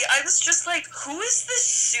movie, I was just like, who is this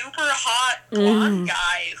super hot blonde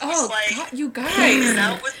guy who's God, you guys. hanging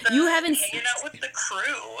out with the, You haven't hanging out with the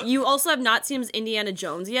crew? You also have not seen Indiana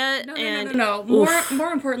Jones yet. No.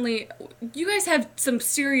 More importantly, you guys have some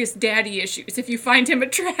serious daddy issues if you find him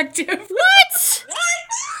attractive. What? What?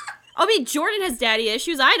 I mean, Jordan has daddy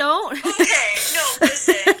issues. I don't. Okay, no,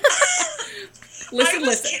 listen. I was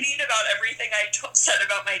Listen. kidding about everything I said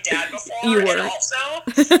about my dad before, You and were. also,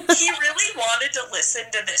 he really wanted to listen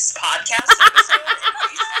to this podcast episode, and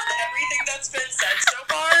based on everything that's been said so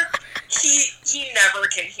far, he never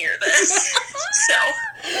can hear this. So,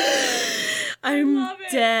 I'm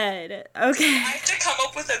dead. Okay. I have to come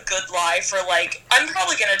up with a good lie for, like, I'm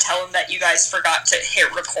probably going to tell him that you guys forgot to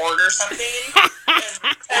hit record or something,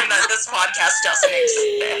 and that this podcast doesn't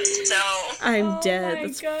exist, so... I'm dead. my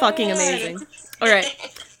That's God. fucking amazing. All right.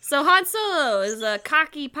 So Han Solo is a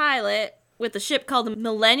cocky pilot with a ship called the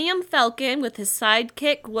Millennium Falcon with his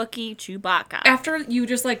sidekick Wookiee Chewbacca. After you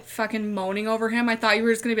just like fucking moaning over him, I thought you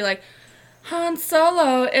were just gonna be like, Han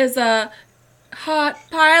Solo is a hot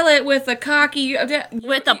pilot with a cocky...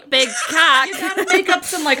 With a big cock. You gotta make up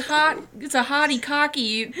some like it's a hottie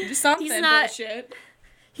cocky something He's not- bullshit.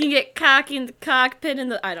 He can get cocky in the cockpit in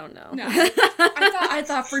the... I don't know. No. I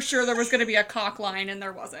thought for sure there was gonna be a cock line and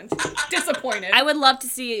there wasn't. Disappointed. I would love to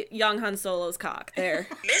see young Han Solo's cock there.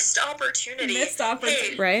 Missed opportunity. Missed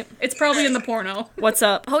opportunity. Hey, Right? It's probably in the porno. What's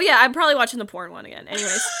up? Oh yeah, I'm probably watching the porn one again.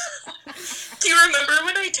 Anyways. do you remember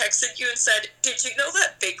when I texted you and said, did you know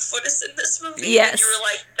that Bigfoot is in this movie? Yes. And you were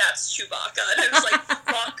like, that's Chewbacca. And I was like,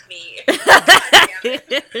 fuck me. God damn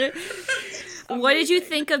it. What did you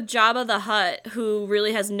think of Jabba the Hutt, who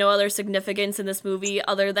really has no other significance in this movie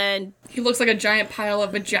other than, He looks like a giant pile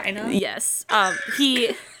of vagina. yes,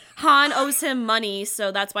 Han owes him money, so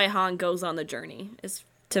that's why Han goes on the journey, is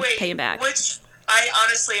to Wait, pay him back. which, I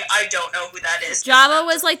honestly don't know who that is. Jabba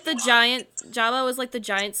was like the giant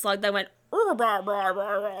slug that went, Okay,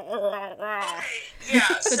 yeah,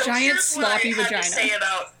 so giant here's sloppy what I had vagina. to say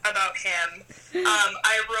about him.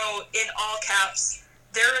 I wrote in all caps,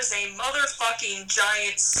 there is a motherfucking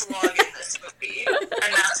giant slug in this movie,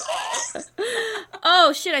 and that's all.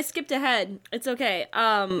 oh shit, I skipped ahead. It's okay.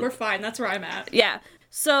 We're fine. That's where I'm at. Yeah.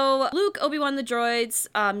 So Luke, Obi-Wan, the droids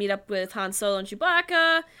meet up with Han Solo and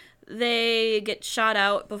Chewbacca. They get shot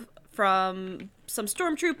out from some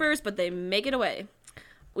stormtroopers, but they make it away.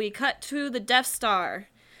 We cut to the Death Star.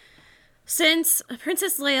 Since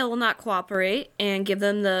Princess Leia will not cooperate and give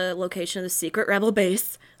them the location of the secret rebel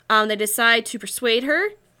base, they decide to persuade her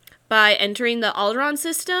by entering the Alderaan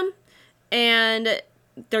system, and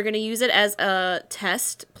they're going to use it as a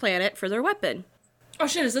test planet for their weapon. Oh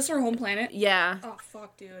shit, is this our home planet? Yeah. Oh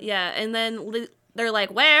fuck, dude. Yeah, and then they're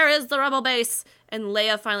like, where is the rebel base? And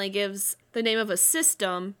Leia finally gives the name of a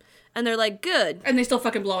system, and they're like, good. And they still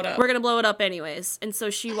fucking blow it up. We're going to blow it up anyways. And so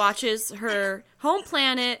she watches her home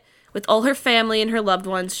planet with all her family and her loved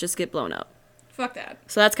ones just get blown up. Fuck that.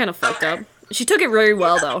 So that's kind of fucked up. She took it very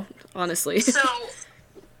well, though, honestly. So,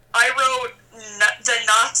 I wrote, the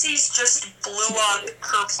Nazis just blew up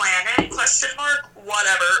her planet,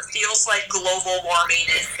 whatever, feels like global warming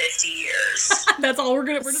in 50 years. That's all we're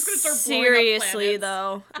just gonna start blowing up Seriously, planets.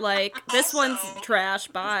 though. Like, this one's trash,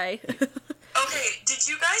 bye. Okay, did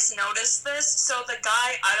you guys notice this? So the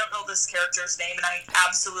guy, I don't know this character's name, and I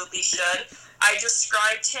absolutely should. I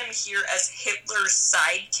described him here as Hitler's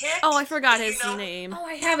sidekick. Oh, I forgot You his know- name. Oh,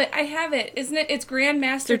 I have it. Isn't it? It's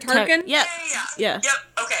Grandmaster Tarkin. Tarkin? Yep. Yeah. Yep,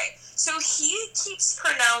 okay. So he keeps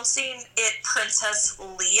pronouncing it Princess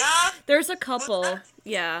Leia. There's a couple.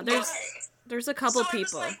 Yeah, Okay. there's a couple So I was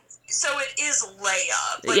people. like, so it is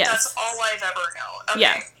Leia, but Yes. that's all I've ever known. Okay.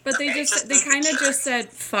 Yeah. But they Okay, they making kind of sure. just said,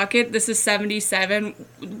 fuck it, this is 77,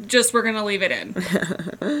 just we're gonna leave it in.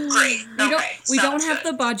 Great. We don't sounds have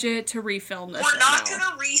good. the budget to refilm this We're right not now.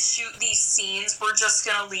 gonna reshoot these scenes. We're just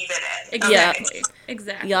gonna leave it in. Yeah.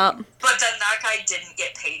 Exactly. Yup. But then that guy didn't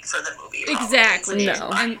get paid for the movie. probably. Exactly. No.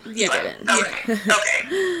 And, yeah. didn't. Okay.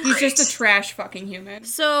 Okay. He's Great. just a trash fucking human.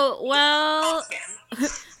 So, well, Okay.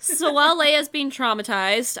 so while Leia's being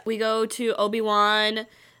traumatized, we go to Obi-Wan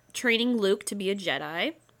training Luke to be a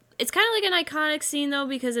Jedi. It's kind of like an iconic scene, though,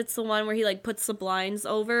 because it's the one where he, like, puts the blinds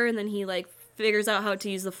over, and then he, like, figures out how to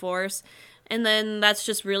use the Force. And then that's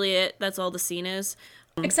just really it. That's all the scene is.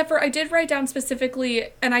 Except for I did write down specifically,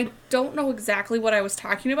 and I don't know exactly what I was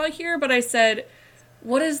talking about here, but I said,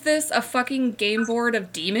 what is this, a fucking game board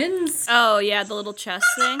of demons? Oh, yeah, the little chess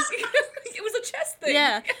thing. It was a chess thing.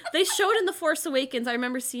 Yeah, they showed in The Force Awakens. I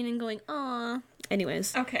remember seeing and going, aw.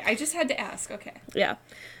 Anyways. Okay, I just had to ask, okay. Yeah.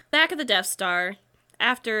 Back at the Death Star,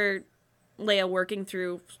 after Leia working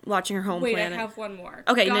through watching her home Wait, planet. I have one more.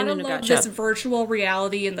 Okay, Gotta no, love gotcha. this virtual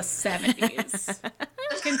reality in the 70s.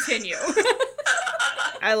 Continue.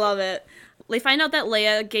 I love it. They find out that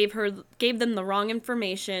Leia gave them the wrong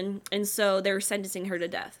information, and so they're sentencing her to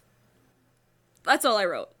death. That's all I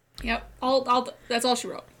wrote. Yep, that's all she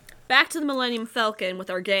wrote. Back to the Millennium Falcon with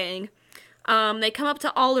our gang. They come up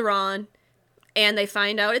to Alderaan, and they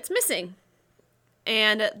find out it's missing.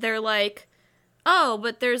 And they're like, oh,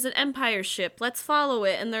 but there's an Empire ship. Let's follow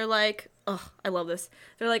it. And they're like, oh, I love this.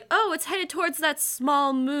 They're like, oh, it's headed towards that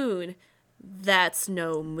small moon. That's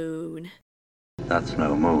no moon. That's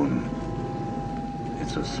no moon.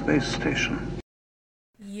 It's a space station.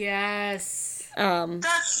 Yes.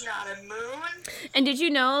 That's not a moon. And did you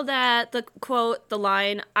know that the quote, the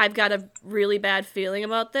line, I've got a really bad feeling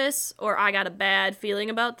about this, or I got a bad feeling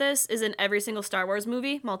about this, is in every single Star Wars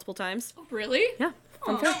movie multiple times? Oh, really? Yeah.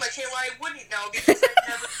 No, Michaela, I wouldn't know because I've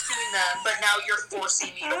never seen them, but now you're forcing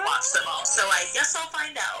me to watch them all, so I guess I'll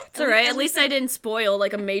find out. It's alright, at least I didn't spoil,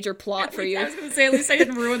 like, a major plot for I you. was going to say, at least I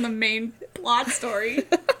didn't ruin the main plot story.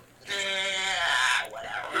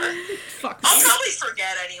 Whatever. Fuck I'll me. probably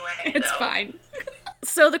forget anyway. It's though. fine.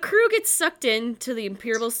 So the crew gets sucked into the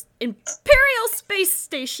Imperial Space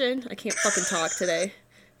Station. I can't fucking talk today.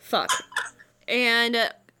 Fuck.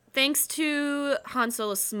 And thanks to Han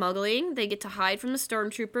Solo's smuggling, they get to hide from the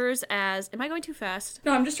stormtroopers as... Am I going too fast?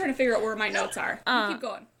 No, I'm just trying to figure out where my notes are. You keep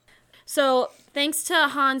going. So, thanks to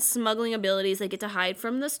Han's smuggling abilities, they get to hide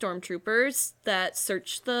from the stormtroopers that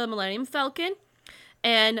search the Millennium Falcon.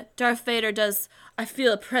 And Darth Vader does, I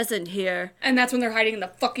feel a presence here. And that's when they're hiding in the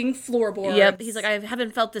fucking floorboards. Yep. He's like, I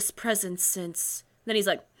haven't felt this presence since. Then he's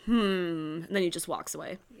like, And then he just walks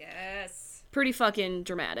away. Yes. Pretty fucking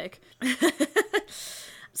dramatic.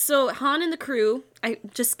 So Han and the crew, I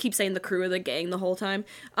just keep saying the crew or the gang the whole time,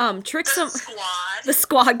 trick some... The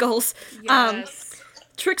squad goals. Yes.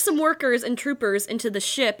 Trick some workers and troopers into the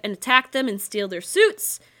ship and attack them and steal their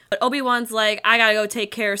suits. But Obi-Wan's like, I gotta go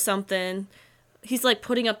take care of something. He's like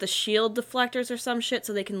putting up the shield deflectors or some shit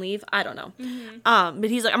so they can leave. I don't know. But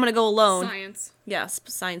he's like, I'm gonna go alone. Science. Yeah,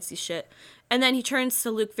 sciencey shit. And then he turns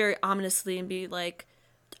to Luke very ominously and be like,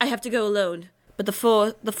 I have to go alone, but the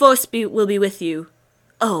Force will be with you.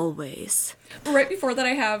 Always. Right before that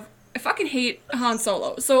I fucking hate Han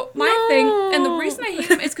Solo. So my thing, and the reason I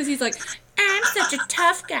hate him is because he's like, I'm such a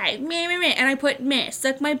tough guy. Meh, meh, meh. And I put meh,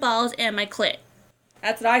 suck my balls and my clit.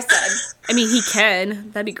 That's what I said. I mean, he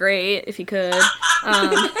can. That'd be great if he could.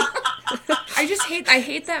 I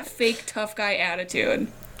hate that fake tough guy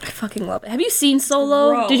attitude. I fucking love it. Have you seen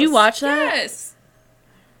Solo? Gross. Did you watch that? Yes.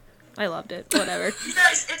 I loved it. Whatever. You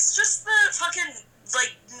guys, it's just the fucking,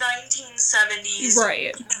 like, 1970s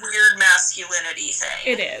Right. weird masculinity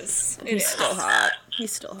thing. It is. He's still hot.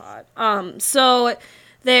 He's still hot. So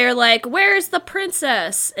they're like, where's the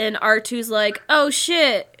princess? And R2's like, oh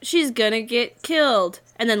shit, she's gonna get killed.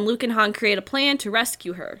 And then Luke and Han create a plan to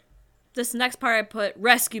rescue her. This next part I put,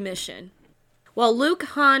 rescue mission. While Luke,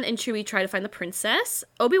 Han, and Chewie try to find the princess,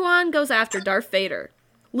 Obi-Wan goes after Darth Vader.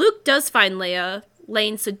 Luke does find Leia,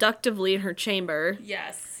 laying seductively in her chamber.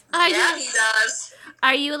 Yes. Yeah, he does.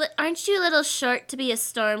 Aren't you a little short to be a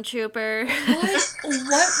stormtrooper?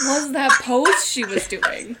 What was that pose she was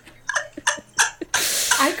doing?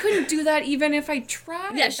 I couldn't do that even if I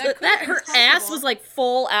tried. Yeah, her ass was like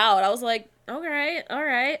full out. I was like, all right.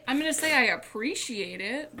 I'm gonna say I appreciate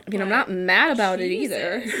it. I mean, I'm not mad about it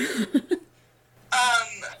either.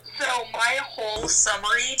 So my whole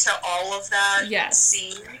summary to all of that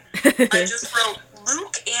scene, I just wrote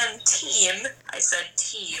Luke and team. I said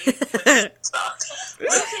team, which sucked.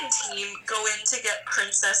 Luke and team go in to get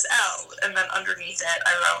Princess out, and then underneath it,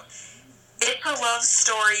 I wrote, it's a love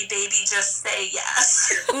story, baby, just say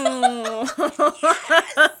yes. I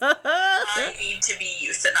need to be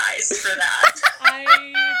euthanized for that.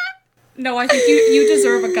 No, I think you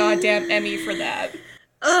deserve a goddamn Emmy for that.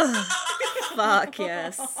 Fuck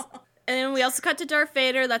yes. And then we also cut to Darth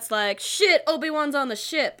Vader that's like, shit, Obi-Wan's on the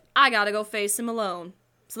ship. I gotta go face him alone.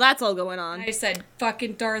 So that's all going on. I said,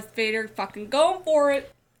 fucking Darth Vader, fucking going for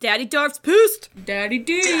it. Daddy Darth's pissed. Daddy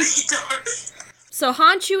D. Daddy Darth. So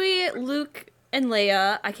Han, Chewie, Luke, and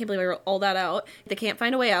Leia, I can't believe I wrote all that out. They can't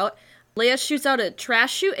find a way out. Leia shoots out a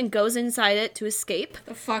trash chute and goes inside it to escape.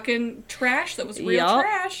 The fucking trash that was real Yup.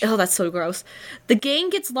 trash. Oh, that's so gross. The gang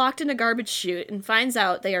gets locked in a garbage chute and finds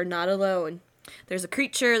out they are not alone. There's a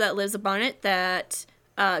creature that lives upon it that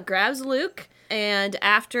grabs Luke, and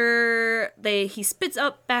after he spits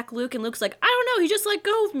up back Luke, and Luke's like, I don't know, he just let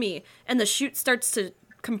go of me. And the chute starts to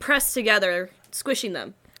compress together, squishing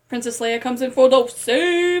them. Princess Leia comes in for the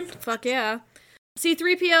save. Fuck yeah.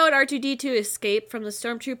 C-3PO and R2-D2 escape from the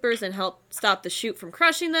stormtroopers and help stop the chute from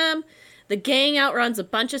crushing them. The gang outruns a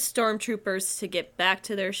bunch of stormtroopers to get back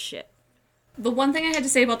to their ship. The one thing I had to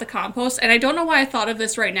say about the compost, and I don't know why I thought of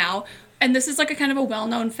this right now, and this is like a kind of a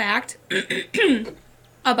well-known fact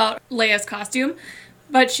about Leia's costume,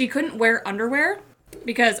 but she couldn't wear underwear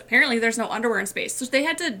because apparently there's no underwear in space, so they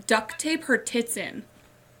had to duct tape her tits in.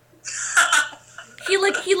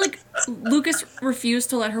 Lucas refused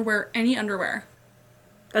to let her wear any underwear.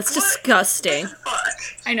 That's disgusting.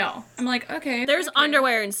 I know. I'm like, okay. There's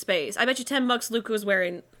underwear in space. I bet you $10 Luke was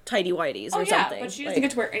wearing tighty whities or something. But she doesn't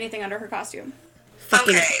get to wear anything under her costume.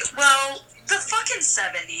 Fucking... Okay, well, the fucking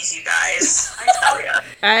 70s, you guys. I tell ya.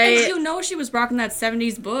 And you know she was rocking that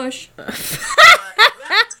 70s bush.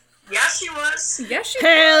 Yeah, she was. Yes, she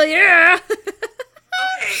Hell yeah!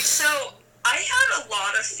 Okay, so I had a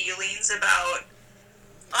lot of feelings about...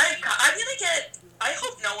 I'm gonna get... I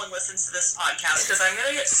hope no one listens to this podcast, because I'm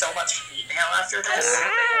gonna get so much hate mail after this.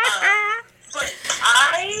 But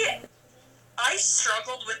I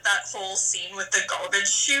struggled with that whole scene with the garbage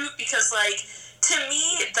chute, because, like, to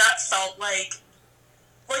me, that felt like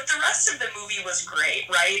the rest of the movie was great,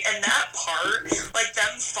 right? And that part, like,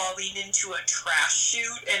 them falling into a trash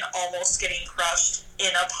chute and almost getting crushed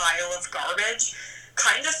in a pile of garbage,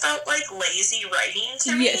 kind of felt like lazy writing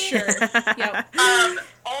to me. Yeah, sure. Yep.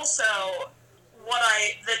 Also,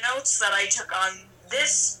 the notes that I took on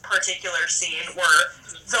this particular scene were,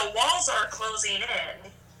 the walls are closing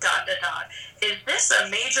in, ... Is this a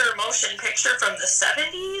major motion picture from the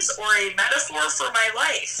 70s or a metaphor for my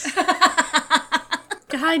life?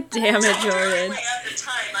 God damn it, Jordan. At the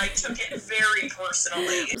time, I took it very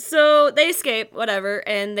personally. So they escape, whatever,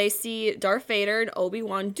 and they see Darth Vader and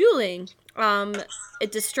Obi-Wan dueling.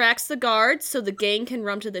 It distracts the guards so the gang can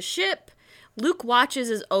run to the ship. Luke watches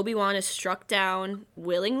as Obi-Wan is struck down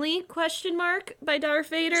willingly, ? By Darth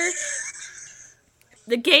Vader.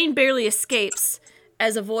 The gang barely escapes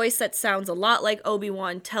as a voice that sounds a lot like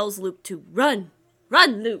Obi-Wan tells Luke to run.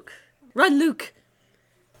 Run, Luke. Run, Luke.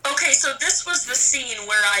 Okay, so this was the scene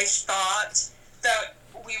where I thought that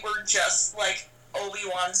we were just, like,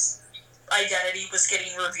 Obi-Wan's identity was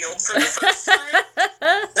getting revealed for the first time.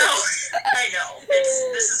 So, I know,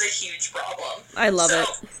 this is a huge problem. I love it.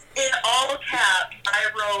 In all cap, I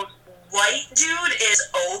wrote, white dude is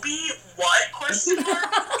Obi? What? ?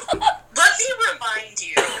 Let me remind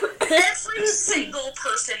you, every single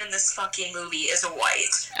person in this fucking movie is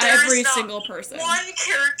white. Every single person. One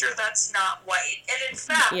character that's not white. And in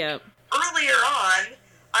fact, Yep. earlier on,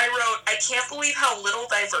 I wrote, I can't believe how little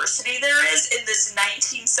diversity there is in this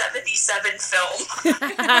 1977 film.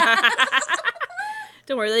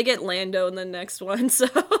 Don't worry, they get Lando in the next one, so...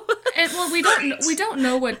 And, well, we don't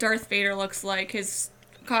know what Darth Vader looks like. His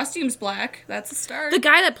costume's black. That's a start. The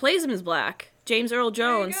guy that plays him is black. James Earl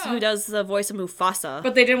Jones, go. who does the voice of Mufasa.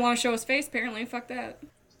 But they didn't want to show his face, apparently. Fuck that.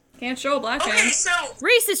 Can't show a black Okay, man. so...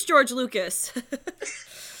 Racist George Lucas. Okay,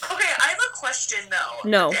 I have a question, though.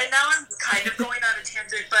 No. And now I'm kind of going on a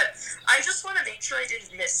tangent, but I just want to make sure I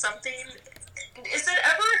didn't miss something. Is it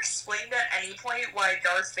ever explained at any point why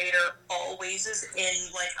Darth Vader always is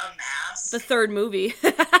in, like, a mask? The third movie.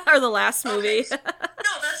 Or the last movie. Okay.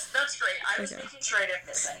 No, that's great. I was making sure I didn't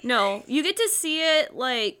miss anything. No, you get to see it,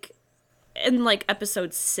 like, in, like,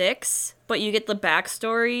 episode 6, but you get the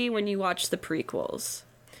backstory when you watch the prequels.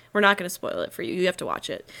 We're not going to spoil it for you. You have to watch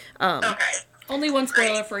it. Okay. Only one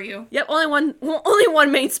spoiler for you. Yep, only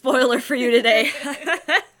one main spoiler for you today.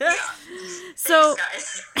 So,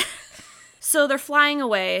 Thanks, guys. so they're flying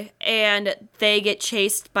away, and they get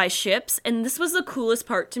chased by ships, and this was the coolest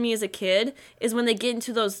part to me as a kid, is when they get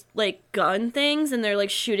into those, like, gun things, and they're, like,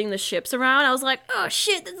 shooting the ships around. I was like, oh,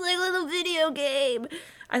 shit, that's like a little video game.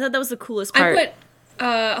 I thought that was the coolest part. I put,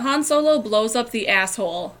 Han Solo blows up the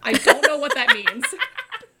asshole. I don't know what that means.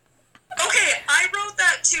 Okay, I wrote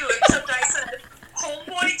that too, except I said,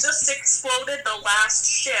 Homeboy just exploded the last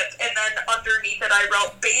ship, and then underneath it I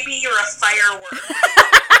wrote, baby, you're a firework.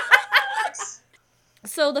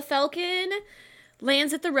 So the Falcon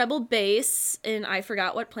lands at the Rebel base in I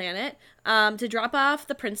forgot what planet to drop off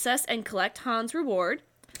the princess and collect Han's reward.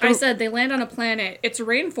 I said they land on a planet. It's a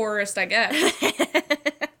rainforest, I guess.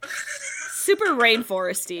 Super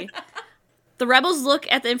rainforesty. The rebels look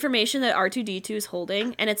at the information that R2-D2 is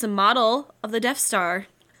holding, and it's a model of the Death Star.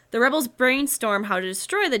 The rebels brainstorm how to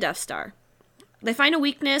destroy the Death Star. They find a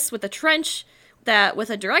weakness with a trench that,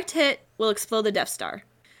 with a direct hit, will explode the Death Star.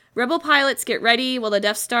 Rebel pilots get ready while the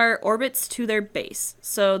Death Star orbits to their base.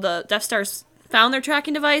 So the Death Star's found their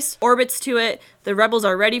tracking device, orbits to it, the rebels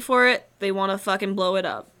are ready for it, they want to fucking blow it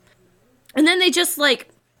up. And then they just, like,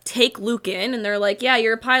 take Luke in, and they're like, yeah,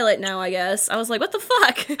 you're a pilot now, I guess. I was like, what the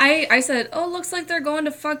fuck? I said, oh, looks like they're going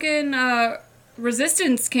to fucking,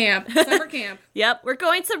 resistance camp, summer camp. Yep, we're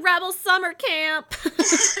going to Rebel summer camp.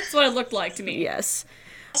 That's what it looked like to me. Yes.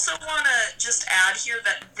 I also want to just add here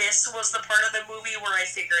that this was the part of the movie where I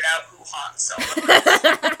figured out who Han Solo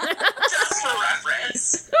was. Just for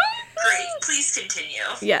reference. Great, please continue.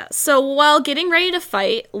 Yeah, so while getting ready to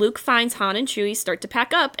fight, Luke finds Han and Chewie start to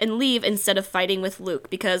pack up and leave instead of fighting with Luke,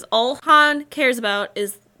 because all Han cares about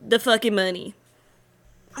is the fucking money.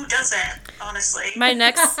 Who doesn't, honestly? My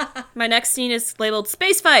next scene is labeled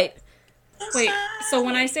Space Fight. Wait, so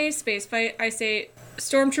when I say space fight, I say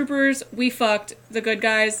stormtroopers, we fucked, the good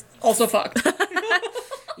guys also fucked.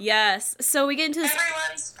 Yes, so we get into this.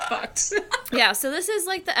 Everyone's Fucked. Yeah, so this is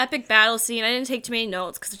like the epic battle scene. I didn't take too many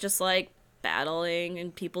notes because it's just like battling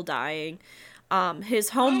and people dying. His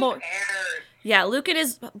homeboy. Yeah, Luke and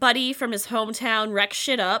his buddy from his hometown wreck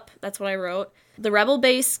shit up. That's what I wrote. The rebel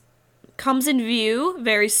base comes in view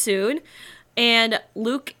very soon, and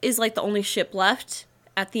Luke is like the only ship left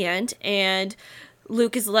at the end, and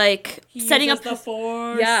Luke is like setting up the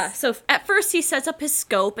Force. Yeah, so at first he sets up his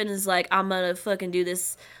scope and is like, I'm gonna fucking do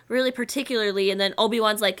this really particularly, and then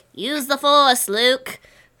Obi-Wan's like, use the Force, Luke.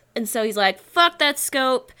 And so he's like, fuck that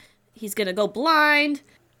scope. He's gonna go blind,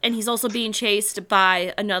 and he's also being chased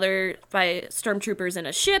by stormtroopers in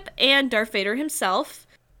a ship and Darth Vader himself.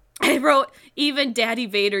 I wrote, even Daddy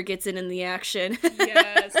Vader gets in the action.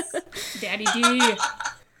 Yes. Daddy D.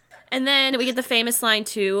 And then we get the famous line,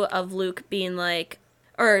 too, of Luke being like,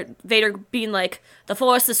 or Vader being like, the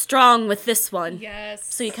Force is strong with this one.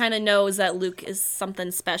 Yes. So he kind of knows that Luke is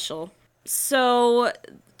something special. So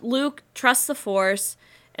Luke trusts the Force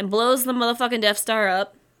and blows the motherfucking Death Star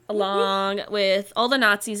up, along with all the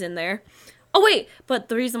Nazis in there. Oh, wait, but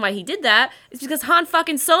the reason why he did that is because Han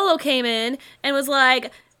fucking Solo came in and was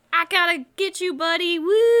like, I gotta get you, buddy,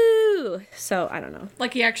 woo! So, I don't know.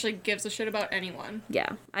 Like he actually gives a shit about anyone. Yeah,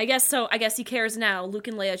 I guess so. I guess he cares now. Luke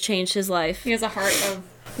and Leia changed his life. He has a heart of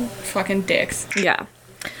fucking dicks. Yeah.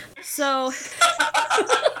 So,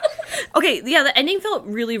 okay, yeah, the ending felt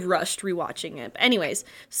really rushed rewatching it. But anyways,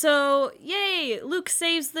 so, yay, Luke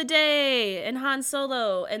saves the day, and Han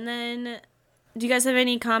Solo, and then, do you guys have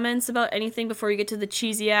any comments about anything before you get to the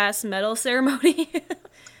cheesy-ass medal ceremony?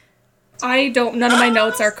 I don't, none of my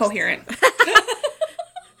notes are coherent.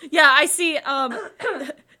 Yeah, I see,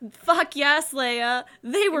 fuck yes, Leia,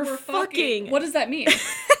 they were fucking. What does that mean?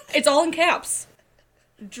 It's all in caps.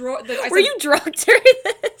 Were you drunk during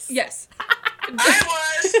this? Yes. I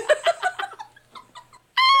was.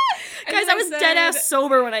 Guys, I was dead ass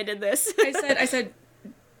sober when I did this. I said,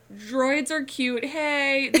 droids are cute.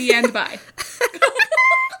 Hey, the end, bye.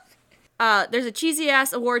 There's a cheesy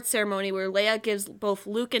ass award ceremony where Leia gives both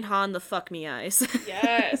Luke and Han the fuck me eyes.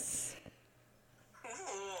 Yes.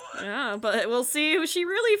 Yeah, but we'll see who she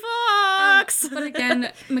really fucks. But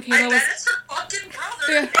again, Michaela I was. bet it's her fucking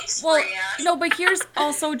brother. Yeah, Thanks, well, Brienne. no, but here's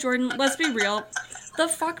also Jordan. Let's be real. The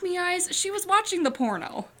fuck me eyes. She was watching the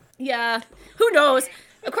porno. Yeah, who knows?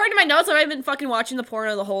 According to my notes, I've been fucking watching the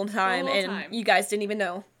porno the whole time, and you guys didn't even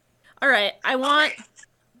know. All right, I want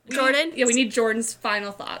Jordan. We need Jordan's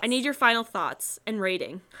final thoughts. I need your final thoughts and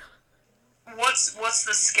rating. What's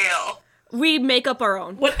the scale? We make up our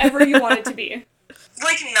own. Whatever you want it to be.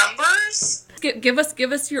 Like numbers? Give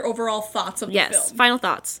us your overall thoughts of the film. Yes, final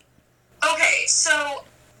thoughts. Okay, so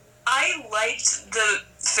I liked the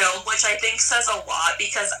film, which I think says a lot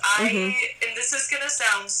because and this is gonna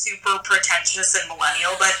sound super pretentious and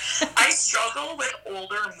millennial, but I struggle with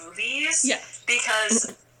older movies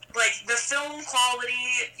because like the film quality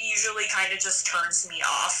usually kind of just turns me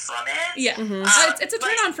off from it. Yeah, it's a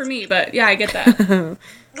turn on for me, but yeah, I get that.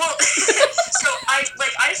 Well, so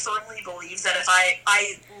I firmly believe that if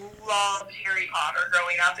I loved Harry Potter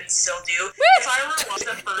growing up and still do, if I were to watch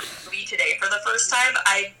the first movie today for the first time,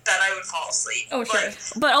 I bet I would fall asleep. Oh, sure.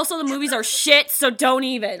 But also the movies are shit, so don't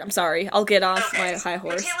even. I'm sorry. I'll get off my high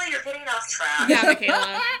horse. Michaela, you're getting off track. Yeah,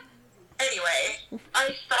 Michaela. Anyway,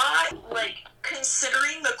 I thought, like,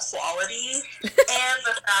 considering the quality and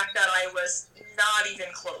the fact that I was not even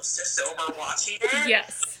close to sober watching it.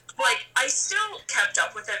 Yes. Like, I still kept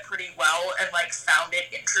up with it pretty well and, like, found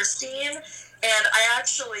it interesting. And I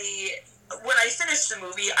actually, when I finished the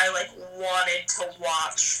movie, I like wanted to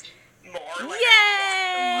watch more. Like,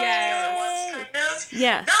 Yay! kind of.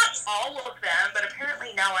 Yeah. Not all of them, but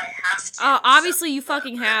apparently now I have to. Obviously you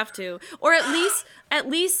fucking have to. Or at least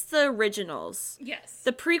the originals. Yes.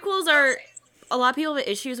 The prequels are... A lot of people have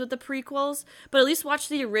issues with the prequels, but at least watch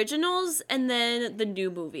the originals and then the new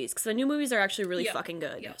movies, because the new movies are actually really fucking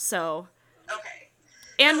good. Yeah. So... Okay.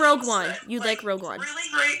 And Rogue One. You'd like Rogue One. Really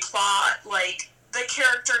great plot. Like, the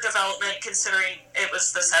character development, considering it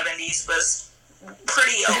was the 70s, was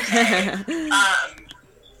pretty okay.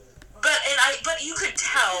 But you could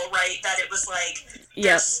tell, right, that it was like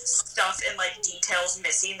there's stuff and like details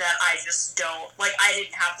missing that I just don't like. I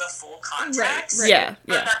didn't have the full context. Right. Yeah.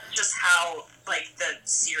 But that's just how like the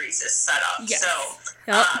series is set up. Yes.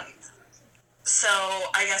 So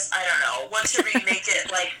I guess I don't know. What should we make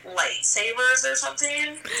it like lightsabers or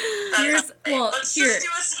something? Let's just do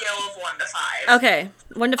a scale of 1 to 5. Okay,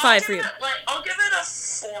 1 to 5 for you. I'll give it a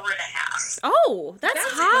 4.5. Oh, that's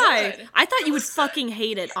high. good. I thought you would fucking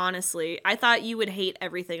hate it. Honestly, I thought you would hate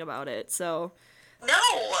everything about it. So No,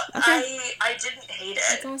 I didn't hate it.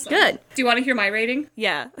 That's awesome. good. Do you want to hear my rating?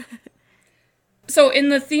 Yeah. So, in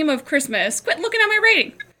the theme of Christmas, quit looking at my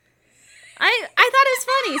rating. I thought it was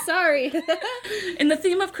funny. Sorry. In the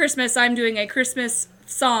theme of Christmas, I'm doing a Christmas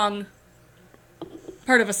song,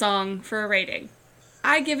 part of a song for a rating.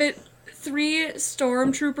 I give it 3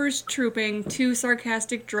 stormtroopers trooping, 2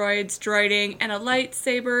 sarcastic droids droiding, and a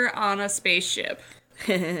lightsaber on a spaceship.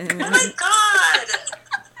 Oh my god!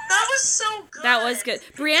 That was so good. That was good.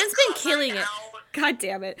 Brienne's been killing it. God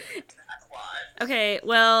damn it. Okay,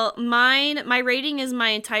 well, my rating is my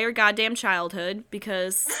entire goddamn childhood,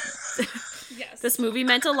 because this movie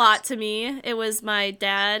meant a lot to me. It was my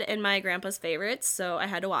dad and my grandpa's favorites, so I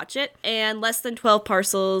had to watch it. And less than 12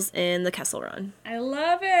 parcels in the Kessel Run. I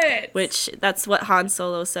love it! Which, that's what Han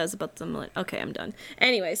Solo says about the... Okay, I'm done.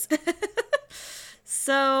 Anyways.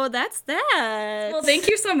 So, that's that. Well, thank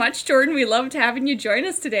you so much, Jordan. We loved having you join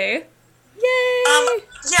us today. Yay!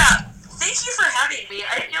 Yeah. Thank you for having me.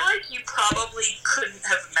 I feel like you probably couldn't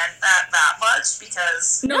have meant that much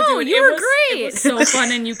because... No, dude, you were great! great! It was so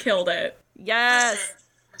fun and you killed it. Yes! Listen,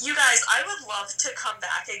 you guys, I would love to come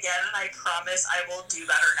back again, and I promise I will do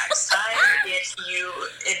better next time if you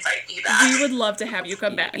invite me back. We would love to have you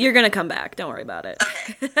come back. You're gonna come back. Don't worry about it.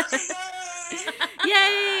 Okay, yay!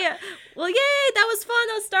 Yay! Well, yay! That was fun.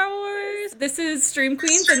 That was Star Wars. This is Stream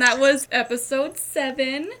Queens, and that was episode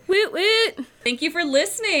 7. Woot woot! Thank you for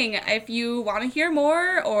listening. If you want to hear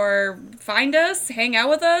more or find us, hang out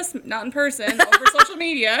with us, not in person, over social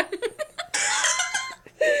media,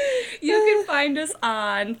 you can find us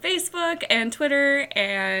on Facebook and Twitter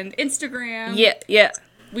and Instagram. Yeah.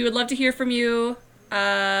 We would love to hear from you.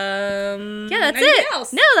 Yeah, that's anything it.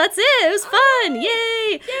 else? No, that's it. It was fun.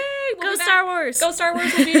 Yay! Yay! Go Star Wars. Go Star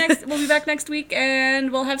Wars. We'll be back next week, and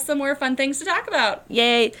we'll have some more fun things to talk about.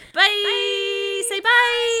 Yay! Bye. Say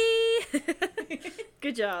bye.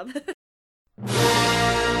 Good job.